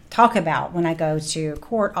to talk about when I go to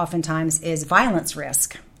court oftentimes is violence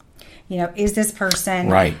risk. Is this person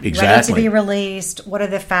ready to be released? What are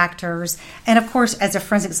the factors? And of course, as a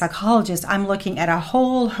forensic psychologist, I'm looking at a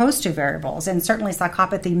whole host of variables, and certainly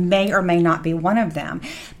psychopathy may or may not be one of them.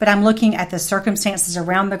 But I'm looking at the circumstances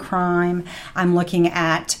around the crime. I'm looking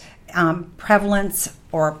at prevalence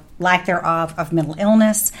or lack thereof of mental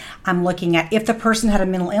illness. I'm looking at if the person had a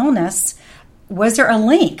mental illness, was there a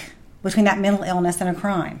link between that mental illness and a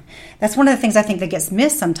crime. That's one of the things I think that gets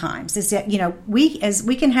missed sometimes, is that,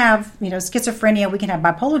 we can have, schizophrenia, we can have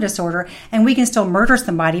bipolar disorder, and we can still murder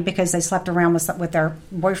somebody because they slept around with their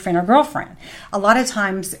boyfriend or girlfriend. A lot of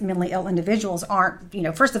times mentally ill individuals aren't,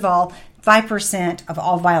 first of all, 5% of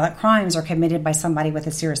all violent crimes are committed by somebody with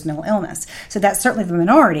a serious mental illness. So that's certainly the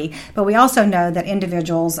minority, but we also know that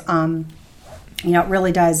individuals, it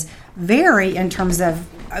really does vary in terms of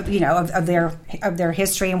their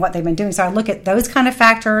history and what they've been doing. So I look at those kind of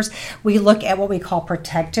factors. We look at what we call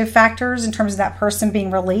protective factors in terms of that person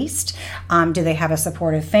being released. Do they have a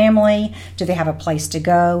supportive family? Do they have a place to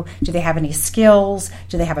go? Do they have any skills?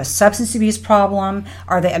 Do they have a substance abuse problem?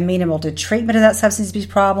 Are they amenable to treatment of that substance abuse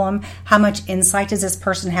problem? How much insight does this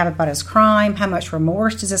person have about his crime? How much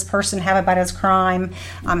remorse does this person have about his crime?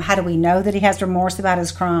 How do we know that he has remorse about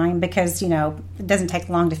his crime? Because, it doesn't take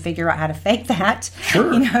long to figure out how to fake that.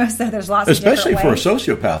 Sure. So there's lots especially of different ways. For a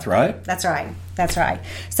sociopath, right? That's right.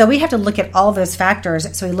 So we have to look at all those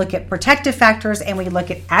factors. So we look at protective factors and we look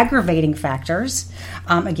at aggravating factors.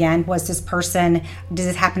 Again, was this person, did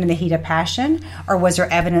it happen in the heat of passion, or was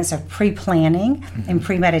there evidence of pre-planning and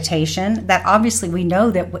premeditation? That obviously we know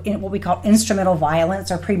that in what we call instrumental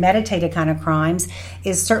violence or premeditated kind of crimes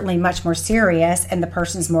is certainly much more serious, and the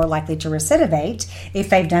person's more likely to recidivate if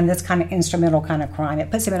they've done this kind of instrumental kind of crime.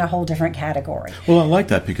 It puts them in a whole different category. Well, I like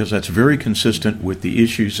that because that's very consistent with the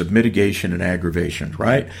issues of mitigation and aggravation,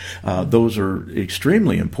 right? Those are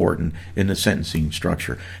extremely important in the sentencing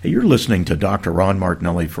structure. Hey, you're listening to Dr. Ron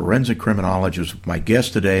Martinelli, forensic criminologist. My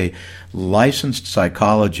guest today, licensed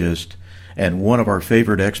psychologist and one of our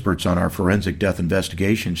favorite experts on our forensic death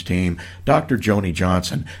investigations team, Dr. Joni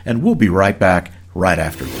Johnson. And we'll be right back right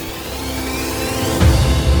after this.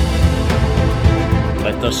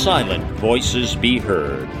 Let the silent voices be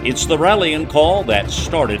heard. It's the rallying call that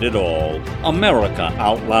started it all.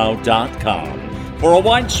 AmericaOutloud.com. For a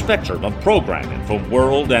wide spectrum of programming from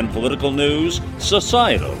world and political news,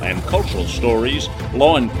 societal and cultural stories,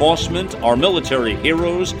 law enforcement, our military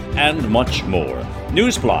heroes, and much more.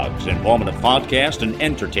 News blogs, informative podcasts, and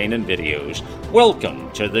entertaining videos.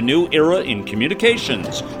 Welcome to the new era in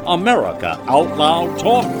communications. America Out Loud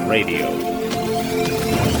Talk Radio.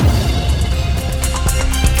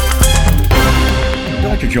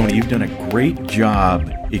 Dr. Joni, you've done a great job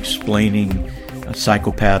explaining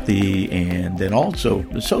psychopathy and then also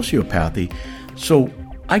the sociopathy. So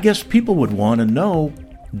I guess people would want to know,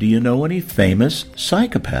 do you know any famous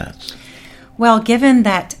psychopaths? Well, given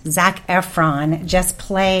that Zac Efron just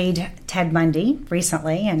played Ted Bundy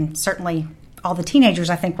recently, and certainly all the teenagers,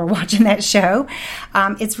 I think, were watching that show,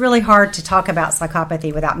 it's really hard to talk about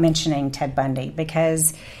psychopathy without mentioning Ted Bundy,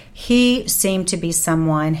 because he seemed to be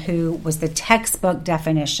someone who was the textbook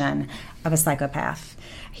definition of a psychopath.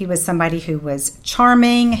 He was somebody who was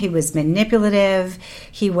charming, he was manipulative,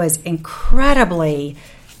 he was incredibly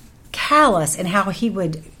callous in how he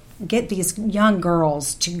would get these young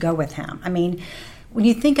girls to go with him. I mean, when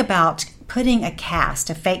you think about putting a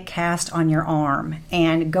fake cast on your arm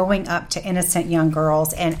and going up to innocent young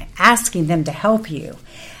girls and asking them to help you,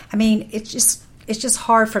 I mean, it's just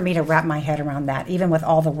hard for me to wrap my head around that, even with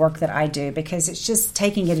all the work that I do, because it's just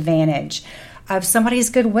taking advantage of somebody's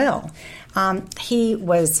goodwill. He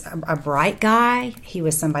was a bright guy. He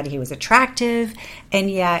was somebody who was attractive, and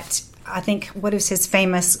yet I think, what is his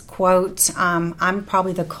famous quote? I'm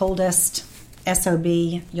probably the coldest SOB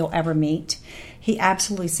you'll ever meet. He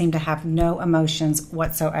absolutely seemed to have no emotions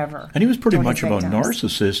whatsoever. And he was pretty much of a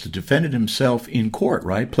narcissist that defended himself in court,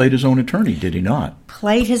 right? Played his own attorney, did he not?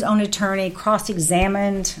 Played his own attorney,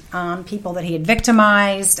 cross-examined people that he had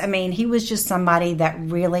victimized. I mean, he was just somebody that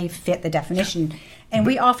really fit the definition. And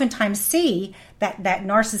we oftentimes see that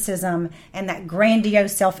narcissism and that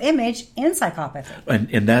grandiose self-image in psychopathy.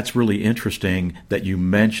 And that's really interesting that you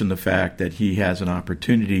mentioned the fact that he has an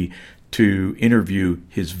opportunity to interview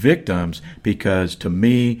his victims, because to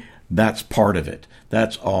me, that's part of it.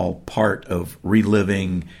 That's all part of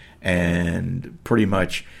reliving and pretty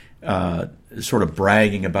much sort of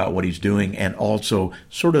bragging about what he's doing, and also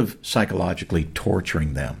sort of psychologically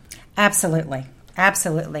torturing them. Absolutely.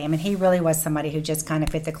 Absolutely. I mean, he really was somebody who just kind of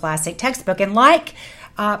fit the classic textbook. And like,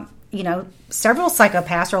 several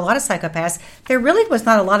psychopaths, or a lot of psychopaths, there really was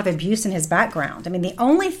not a lot of abuse in his background. I mean, the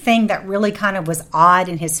only thing that really kind of was odd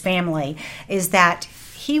in his family is that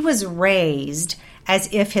he was raised as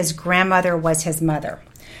if his grandmother was his mother.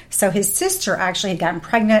 So his sister actually had gotten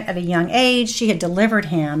pregnant at a young age. She had delivered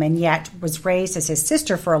him and yet was raised as his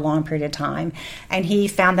sister for a long period of time. And he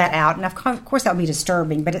found that out. And of course that would be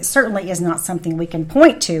disturbing, but it certainly is not something we can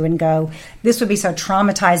point to and go, this would be so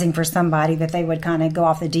traumatizing for somebody that they would kind of go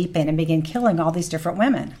off the deep end and begin killing all these different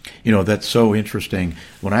women. You know, that's so interesting.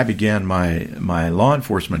 When I began my law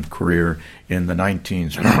enforcement career in the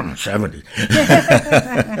 1970s,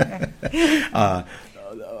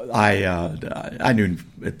 I knew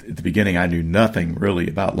at the beginning, I knew nothing really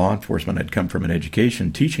about law enforcement. I'd come from an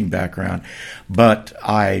education teaching background, but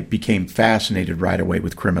I became fascinated right away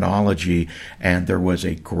with criminology, and there was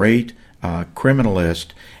a great criminalist,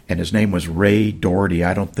 and his name was Ray Doherty.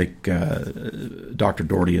 I don't think Dr.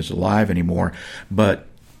 Doherty is alive anymore, but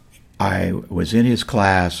I was in his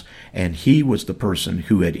class, and he was the person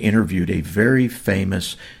who had interviewed a very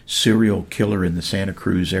famous serial killer in the Santa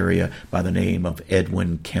Cruz area by the name of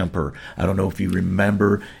Edwin Kemper. I don't know if you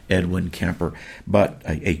remember Edwin Kemper, but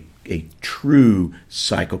a true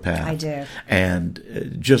psychopath. I do.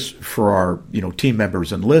 And just for our team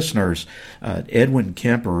members and listeners, Edwin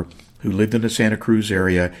Kemper, who lived in the Santa Cruz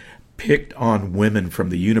area, picked on women from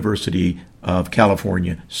the University of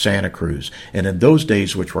California, Santa Cruz. And in those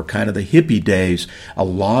days, which were kind of the hippie days, a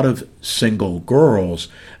lot of single girls,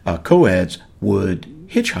 co-eds, would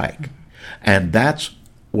hitchhike. And that's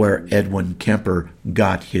where Edwin Kemper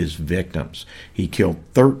got his victims. He killed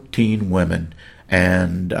 13 women,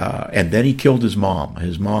 and then he killed his mom.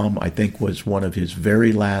 His mom, I think, was one of his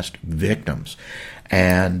very last victims.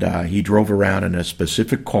 And he drove around in a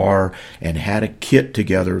specific car and had a kit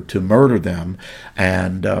together to murder them.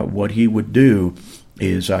 And what he would do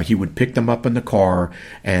is he would pick them up in the car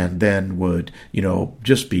and then would,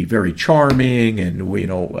 just be very charming and, where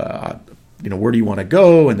do you want to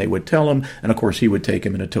go? And they would tell him. And, of course, he would take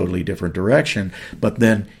him in a totally different direction. But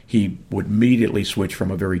then he would immediately switch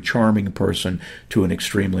from a very charming person to an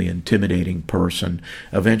extremely intimidating person,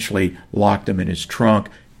 eventually locked them in his trunk,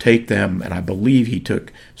 take them, and I believe he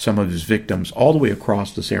took some of his victims all the way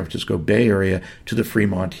across the San Francisco Bay Area to the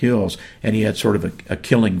Fremont Hills, and he had sort of a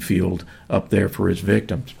killing field up there for his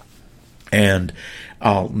victims. And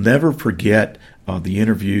I'll never forget the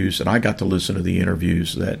interviews, and I got to listen to the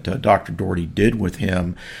interviews that Dr. Doherty did with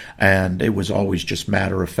him, and it was always just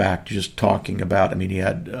matter of fact, just talking about, he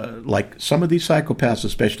had, like some of these psychopaths,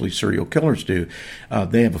 especially serial killers do,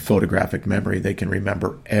 they have a photographic memory. They can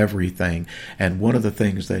remember everything. And one of the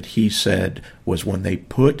things that he said was when they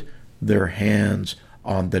put their hands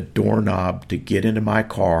on the doorknob to get into my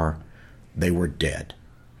car, they were dead.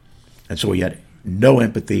 And so he had no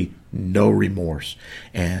empathy, no remorse.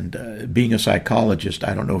 And being a psychologist,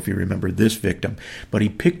 I don't know if you remember this victim, but he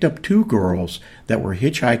picked up two girls that were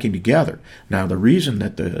hitchhiking together. Now, the reason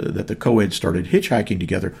that the co-eds started hitchhiking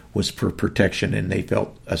together was for protection, and they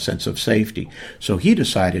felt a sense of safety. So he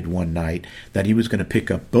decided one night that he was going to pick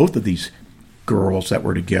up both of these girls that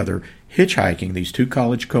were together hitchhiking, these two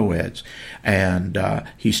college co-eds, and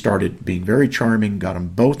he started being very charming, got them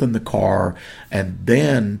both in the car, and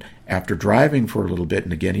then after driving for a little bit,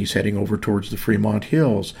 and again he's heading over towards the Fremont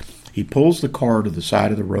Hills, he pulls the car to the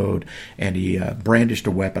side of the road and he brandished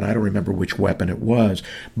a weapon. I don't remember which weapon it was,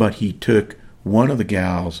 but he took one of the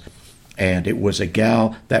gals, and it was a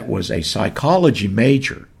gal that was a psychology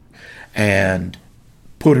major, and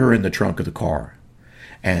put her in the trunk of the car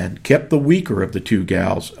and kept the weaker of the two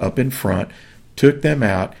gals up in front, took them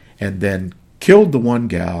out, and then killed the one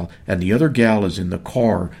gal, and the other gal is in the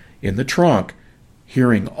car, in the trunk,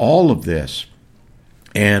 hearing all of this.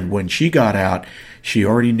 And when she got out, she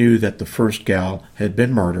already knew that the first gal had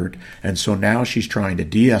been murdered, and so now she's trying to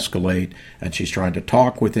de-escalate, and she's trying to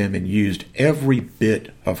talk with him, and used every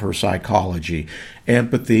bit of her psychology,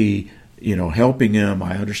 empathy, helping him.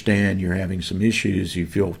 I understand you're having some issues, you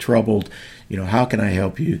feel troubled, how can I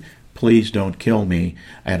help you? Please don't kill me,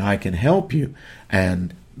 and I can help you.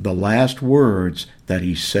 And the last words that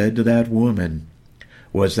he said to that woman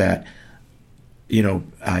was that,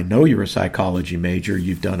 I know you're a psychology major,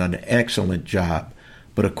 you've done an excellent job,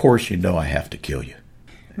 but of course I have to kill you.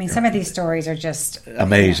 Some of these stories are just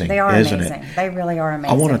amazing. They are isn't amazing. It? They really are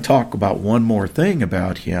amazing. I want to talk about one more thing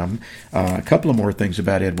about him, a couple of more things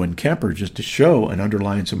about Edwin Kemper, just to show and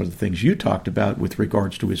underline some of the things you talked about with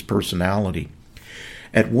regards to his personality.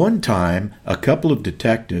 At one time, a couple of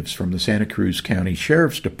detectives from the Santa Cruz County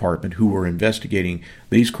Sheriff's Department who were investigating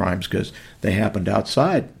these crimes, because they happened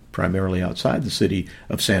primarily outside the city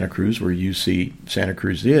of Santa Cruz, where you see Santa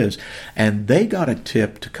Cruz is, and they got a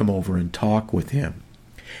tip to come over and talk with him.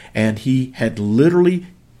 And he had literally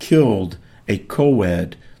killed a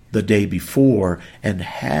co-ed the day before and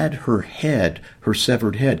had her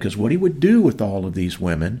severed head, because what he would do with all of these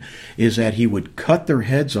women is that he would cut their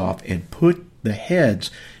heads off and put the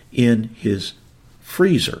heads in his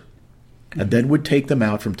freezer, and then would take them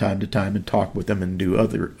out from time to time and talk with them and do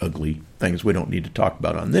other ugly things we don't need to talk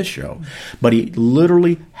about on this show. But he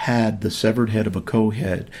literally had the severed head of a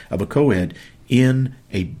co-head in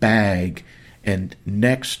a bag and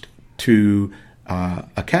next to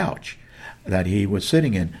a couch that he was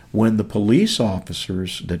sitting in. When the police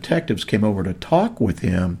officers, detectives, came over to talk with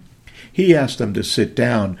him, he asked them to sit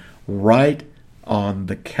down right on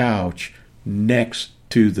the couch next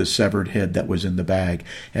to the severed head that was in the bag,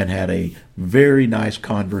 and had a very nice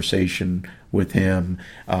conversation with him,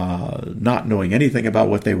 not knowing anything about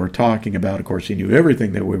what they were talking about. Of course, he knew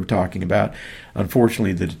everything that we were talking about.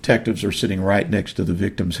 Unfortunately, the detectives are sitting right next to the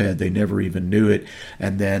victim's head. They never even knew it.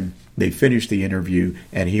 And then they finished the interview,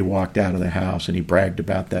 and he walked out of the house, and he bragged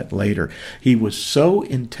about that later. He was so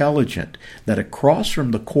intelligent that across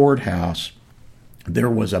from the courthouse, there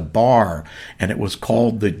was a bar, and it was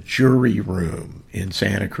called the Jury Room in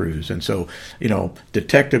Santa Cruz. And so,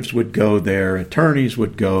 detectives would go there, attorneys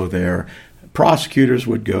would go there, prosecutors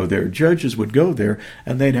would go there, judges would go there,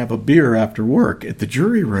 and they'd have a beer after work at the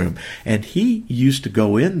Jury Room. And he used to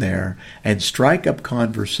go in there and strike up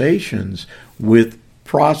conversations with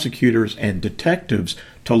prosecutors and detectives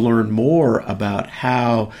to learn more about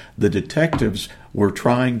how the detectives were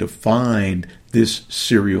trying to find this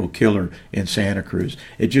serial killer in Santa Cruz.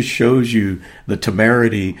 It just shows you the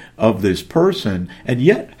temerity of this person, and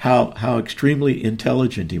yet how extremely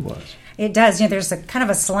intelligent he was. It does. There's a kind of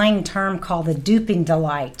a slang term called the duping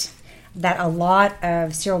delight that a lot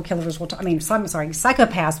of serial killers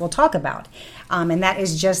psychopaths will talk about. And that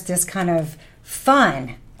is just this kind of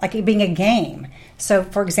fun, like it being a game. So,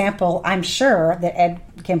 for example, I'm sure that Ed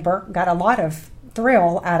Kemper got a lot of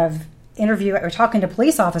thrill out of talking to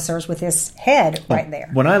police officers with his head right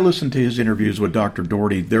there. When I listened to his interviews with Dr.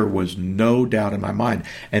 Doherty, there was no doubt in my mind.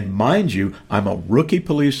 And mind you, I'm a rookie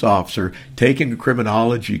police officer taking a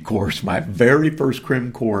criminology course, my very first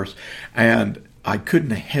crim course, and I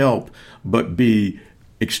couldn't help but be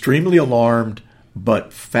extremely alarmed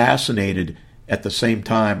but fascinated at the same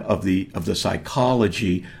time of the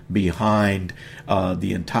psychology behind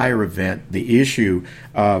the entire event, the issue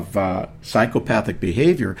of psychopathic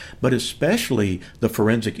behavior, but especially the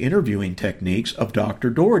forensic interviewing techniques of Dr.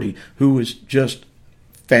 Doherty, who was just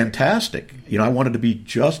fantastic. I wanted to be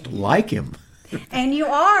just like him. And you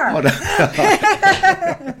are.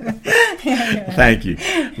 Thank you.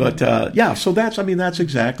 But so that's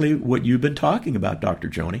exactly what you've been talking about, Dr.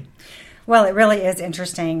 Joni. Well, it really is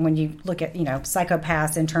interesting when you look at,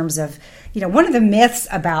 psychopaths in terms of, one of the myths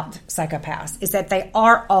about psychopaths is that they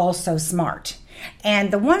are all so smart.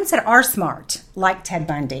 And the ones that are smart, like Ted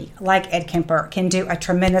Bundy, like Ed Kemper, can do a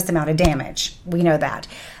tremendous amount of damage. We know that.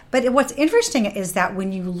 But what's interesting is that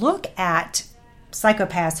when you look at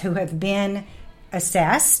psychopaths who have been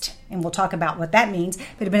assessed, and we'll talk about what that means,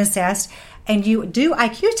 but have been assessed, and you do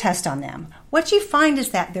IQ test on them, what you find is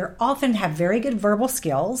that they often have very good verbal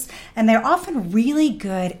skills, and they're often really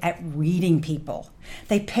good at reading people.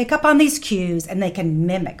 They pick up on these cues, and they can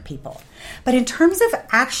mimic people. But in terms of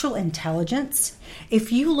actual intelligence,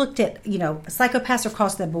 if you looked at, psychopaths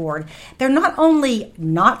across the board, they're not only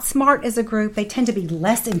not smart as a group, they tend to be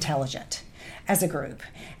less intelligent as a group.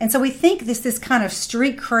 And so we think this kind of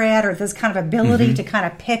street cred or this kind of ability to kind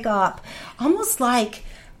of pick up almost like,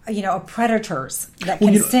 predators that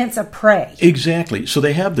can sense a prey. Exactly. So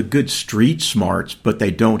they have the good street smarts, but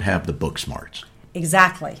they don't have the book smarts.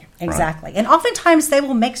 Exactly. Right. And oftentimes they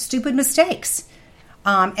will make stupid mistakes.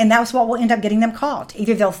 And that's what will end up getting them caught.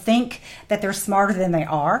 Either they'll think that they're smarter than they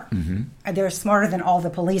are. They're smarter than all the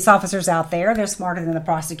police officers out there. They're smarter than the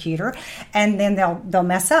prosecutor. And then they'll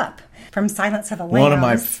mess up. From Silence of the Lambs. One of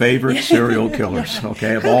my favorite serial killers, of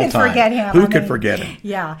all time. Who could forget him?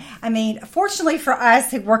 Yeah. Fortunately for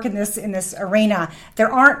us who work in this arena,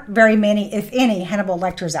 there aren't very many, if any, Hannibal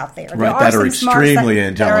Lecters out there. Right, that are extremely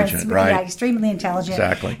intelligent, right? Yeah, extremely intelligent.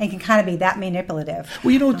 Exactly. And can kind of be that manipulative.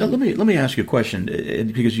 Well, let me ask you a question,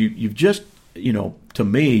 because you've just, to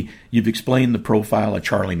me, you've explained the profile of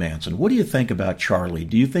Charlie Manson. What do you think about Charlie?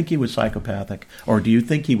 Do you think he was psychopathic, or do you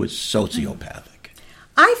think he was sociopathic?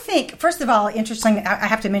 I think, first of all, interesting, I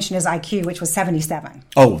have to mention his IQ, which was 77.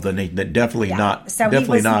 Oh, then definitely not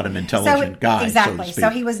an intelligent guy, exactly. so to speak. So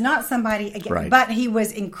he was not somebody, again, but he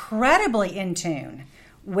was incredibly in tune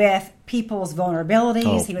with people's vulnerabilities.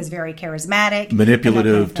 Oh. He was very charismatic.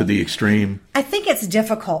 Manipulative to the extreme. I think it's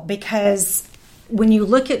difficult because when you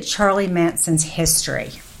look at Charlie Manson's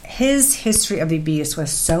history, his history of abuse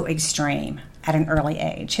was so extreme at an early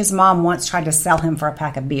age. His mom once tried to sell him for a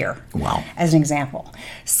pack of beer. Wow. As an example.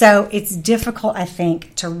 So it's difficult, I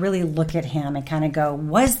think, to really look at him and kind of go,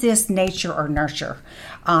 was this nature or nurture?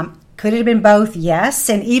 Could it have been both? Yes.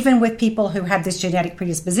 And even with people who have this genetic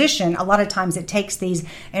predisposition, a lot of times it takes these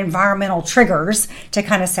environmental triggers to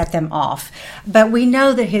kind of set them off. But we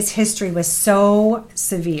know that his history was so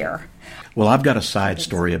severe. Well, I've got a side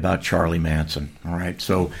story about Charlie Manson. All right.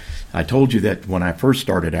 So I told you that when I first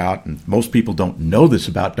started out, and most people don't know this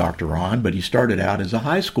about Dr. Ron, but he started out as a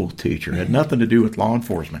high school teacher. It had nothing to do with law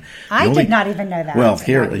enforcement. I did not even know that. Well,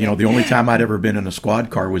 here, the only time I'd ever been in a squad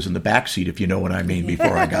car was in the back seat, if you know what I mean,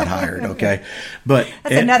 before I got hired, okay? But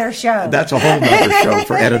that's another show. That's a whole other show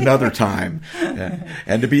for at another time,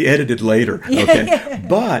 and to be edited later, okay?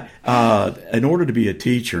 But in order to be a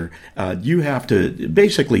teacher, you have to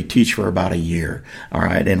basically teach for about a year, all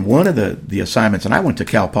right? And one of the assignments, and I went to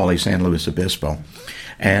Cal Poly San Luis Obispo,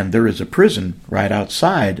 and there is a prison right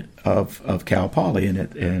outside of Cal Poly, and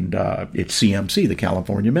it's CMC, the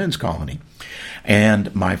California Men's Colony.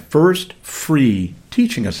 And my first free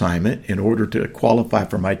teaching assignment, in order to qualify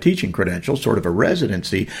for my teaching credentials, sort of a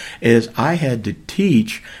residency, is I had to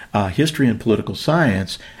teach history and political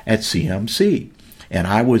science at CMC, and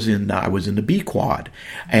I was in the B Quad,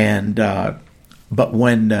 and but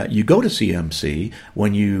when you go to CMC,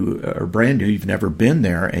 when you are brand new, you've never been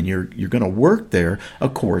there, and you're going to work there,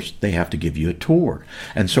 of course, they have to give you a tour.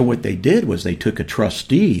 And so what they did was they took a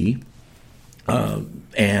trustee,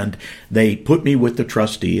 and they put me with the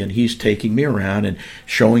trustee, and he's taking me around and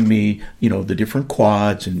showing me, the different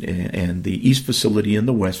quads and the East facility and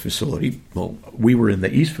the West facility. Well, we were in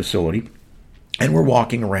the East facility. And we're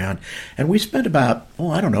walking around, and we spent about,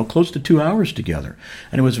 close to 2 hours together.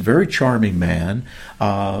 And it was a very charming man,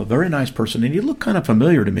 very nice person, and he looked kind of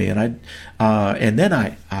familiar to me. And then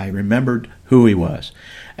I remembered who he was.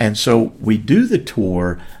 And so we do the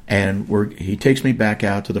tour, and he takes me back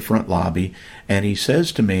out to the front lobby, and he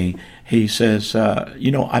says to me,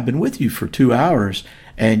 I've been with you for 2 hours,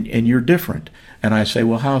 and you're different. And I say,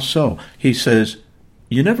 well, how so? He says,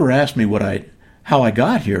 you never asked me how I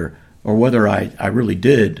got here, or whether I really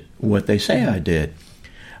did what they say I did.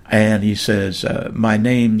 And he says, my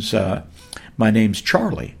name's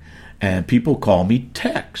Charlie, and people call me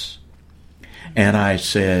Tex. And I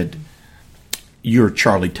said, you're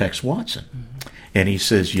Charlie Tex Watson. And he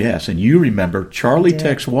says, yes. And you remember, Charlie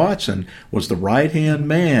Tex Watson was the right-hand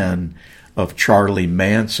man of Charlie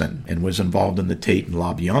Manson and was involved in the Tate and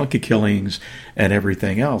LaBianca killings and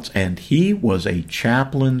everything else. And he was a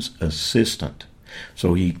chaplain's assistant.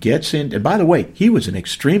 So he gets in, and by the way, he was an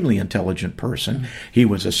extremely intelligent person. He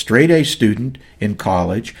was a straight-A student in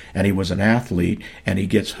college, and he was an athlete, and he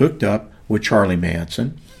gets hooked up with Charlie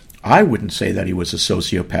Manson. I wouldn't say that he was a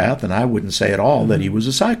sociopath, and I wouldn't say at all that he was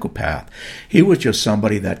a psychopath. He was just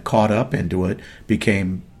somebody that caught up into it,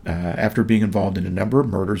 became, after being involved in a number of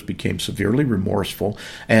murders, became severely remorseful,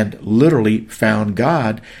 and literally found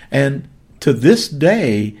God, and to this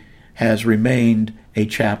day has remained a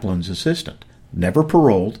chaplain's assistant. Never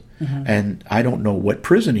paroled, and I don't know what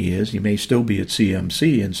prison he is. He may still be at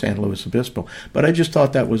CMC in San Luis Obispo. But I just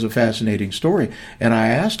thought that was a fascinating story. And I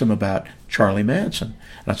asked him about Charlie Manson.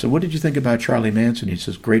 And I said, what did you think about Charlie Manson? He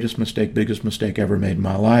says, greatest mistake, biggest mistake ever made in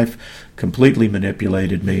my life. Completely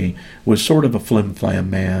manipulated me. Was sort of a flim-flam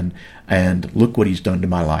man. And look what he's done to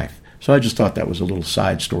my life. So I just thought that was a little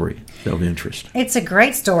side story of interest. It's a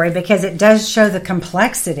great story because it does show the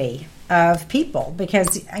complexity of people,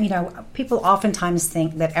 because people oftentimes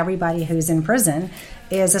think that everybody who's in prison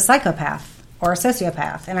is a psychopath or a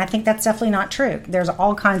sociopath, and I think that's definitely not true. There's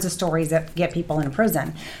all kinds of stories that get people in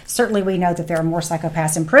prison. Certainly we know that there are more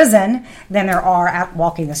psychopaths in prison than there are out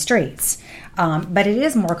walking the streets, but it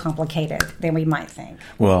is more complicated than we might think.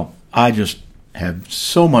 Well, I just have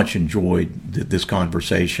so much enjoyed this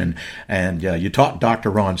conversation, and you taught Dr.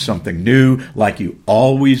 Ron something new, like you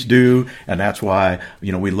always do, and that's why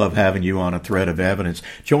we love having you on A Thread of Evidence.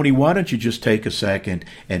 Joni, why don't you just take a second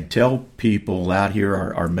and tell people out here,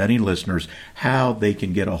 our many listeners, how they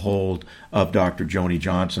can get a hold of Dr. Joni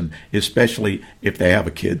Johnson, especially if they have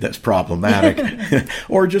a kid that's problematic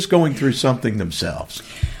or just going through something themselves.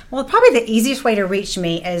 Well, probably the easiest way to reach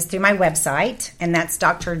me is through my website, and that's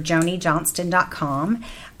drjonijohnston.com.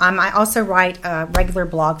 I also write a regular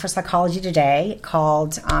blog for Psychology Today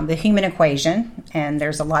called The Human Equation, and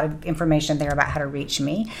there's a lot of information there about how to reach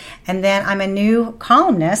me. And then I'm a new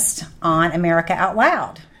columnist on America Out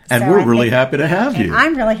Loud. And we're really happy to have you.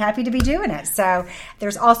 I'm really happy to be doing it. So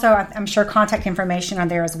there's also, I'm sure, contact information on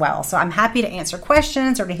there as well. So I'm happy to answer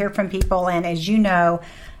questions or to hear from people. And as you know,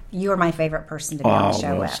 You are my favorite person to be on the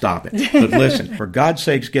show with. Stop it. But listen, for God's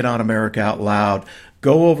sakes, get on America Out Loud.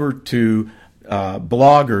 Go over to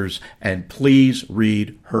Bloggers and please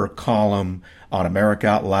read her column on America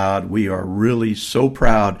Out Loud. We are really so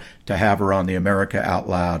proud to have her on the America Out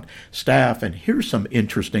Loud staff. And here's some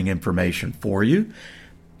interesting information for you.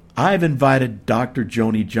 I've invited Dr.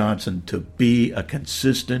 Joni Johnson to be a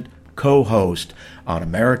consistent co-host on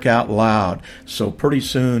America Out Loud. So pretty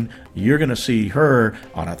soon you're going to see her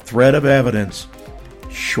on A Thread of Evidence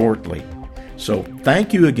shortly. So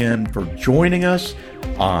thank you again for joining us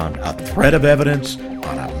on A Thread of Evidence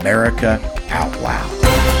on America Out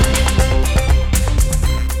Loud.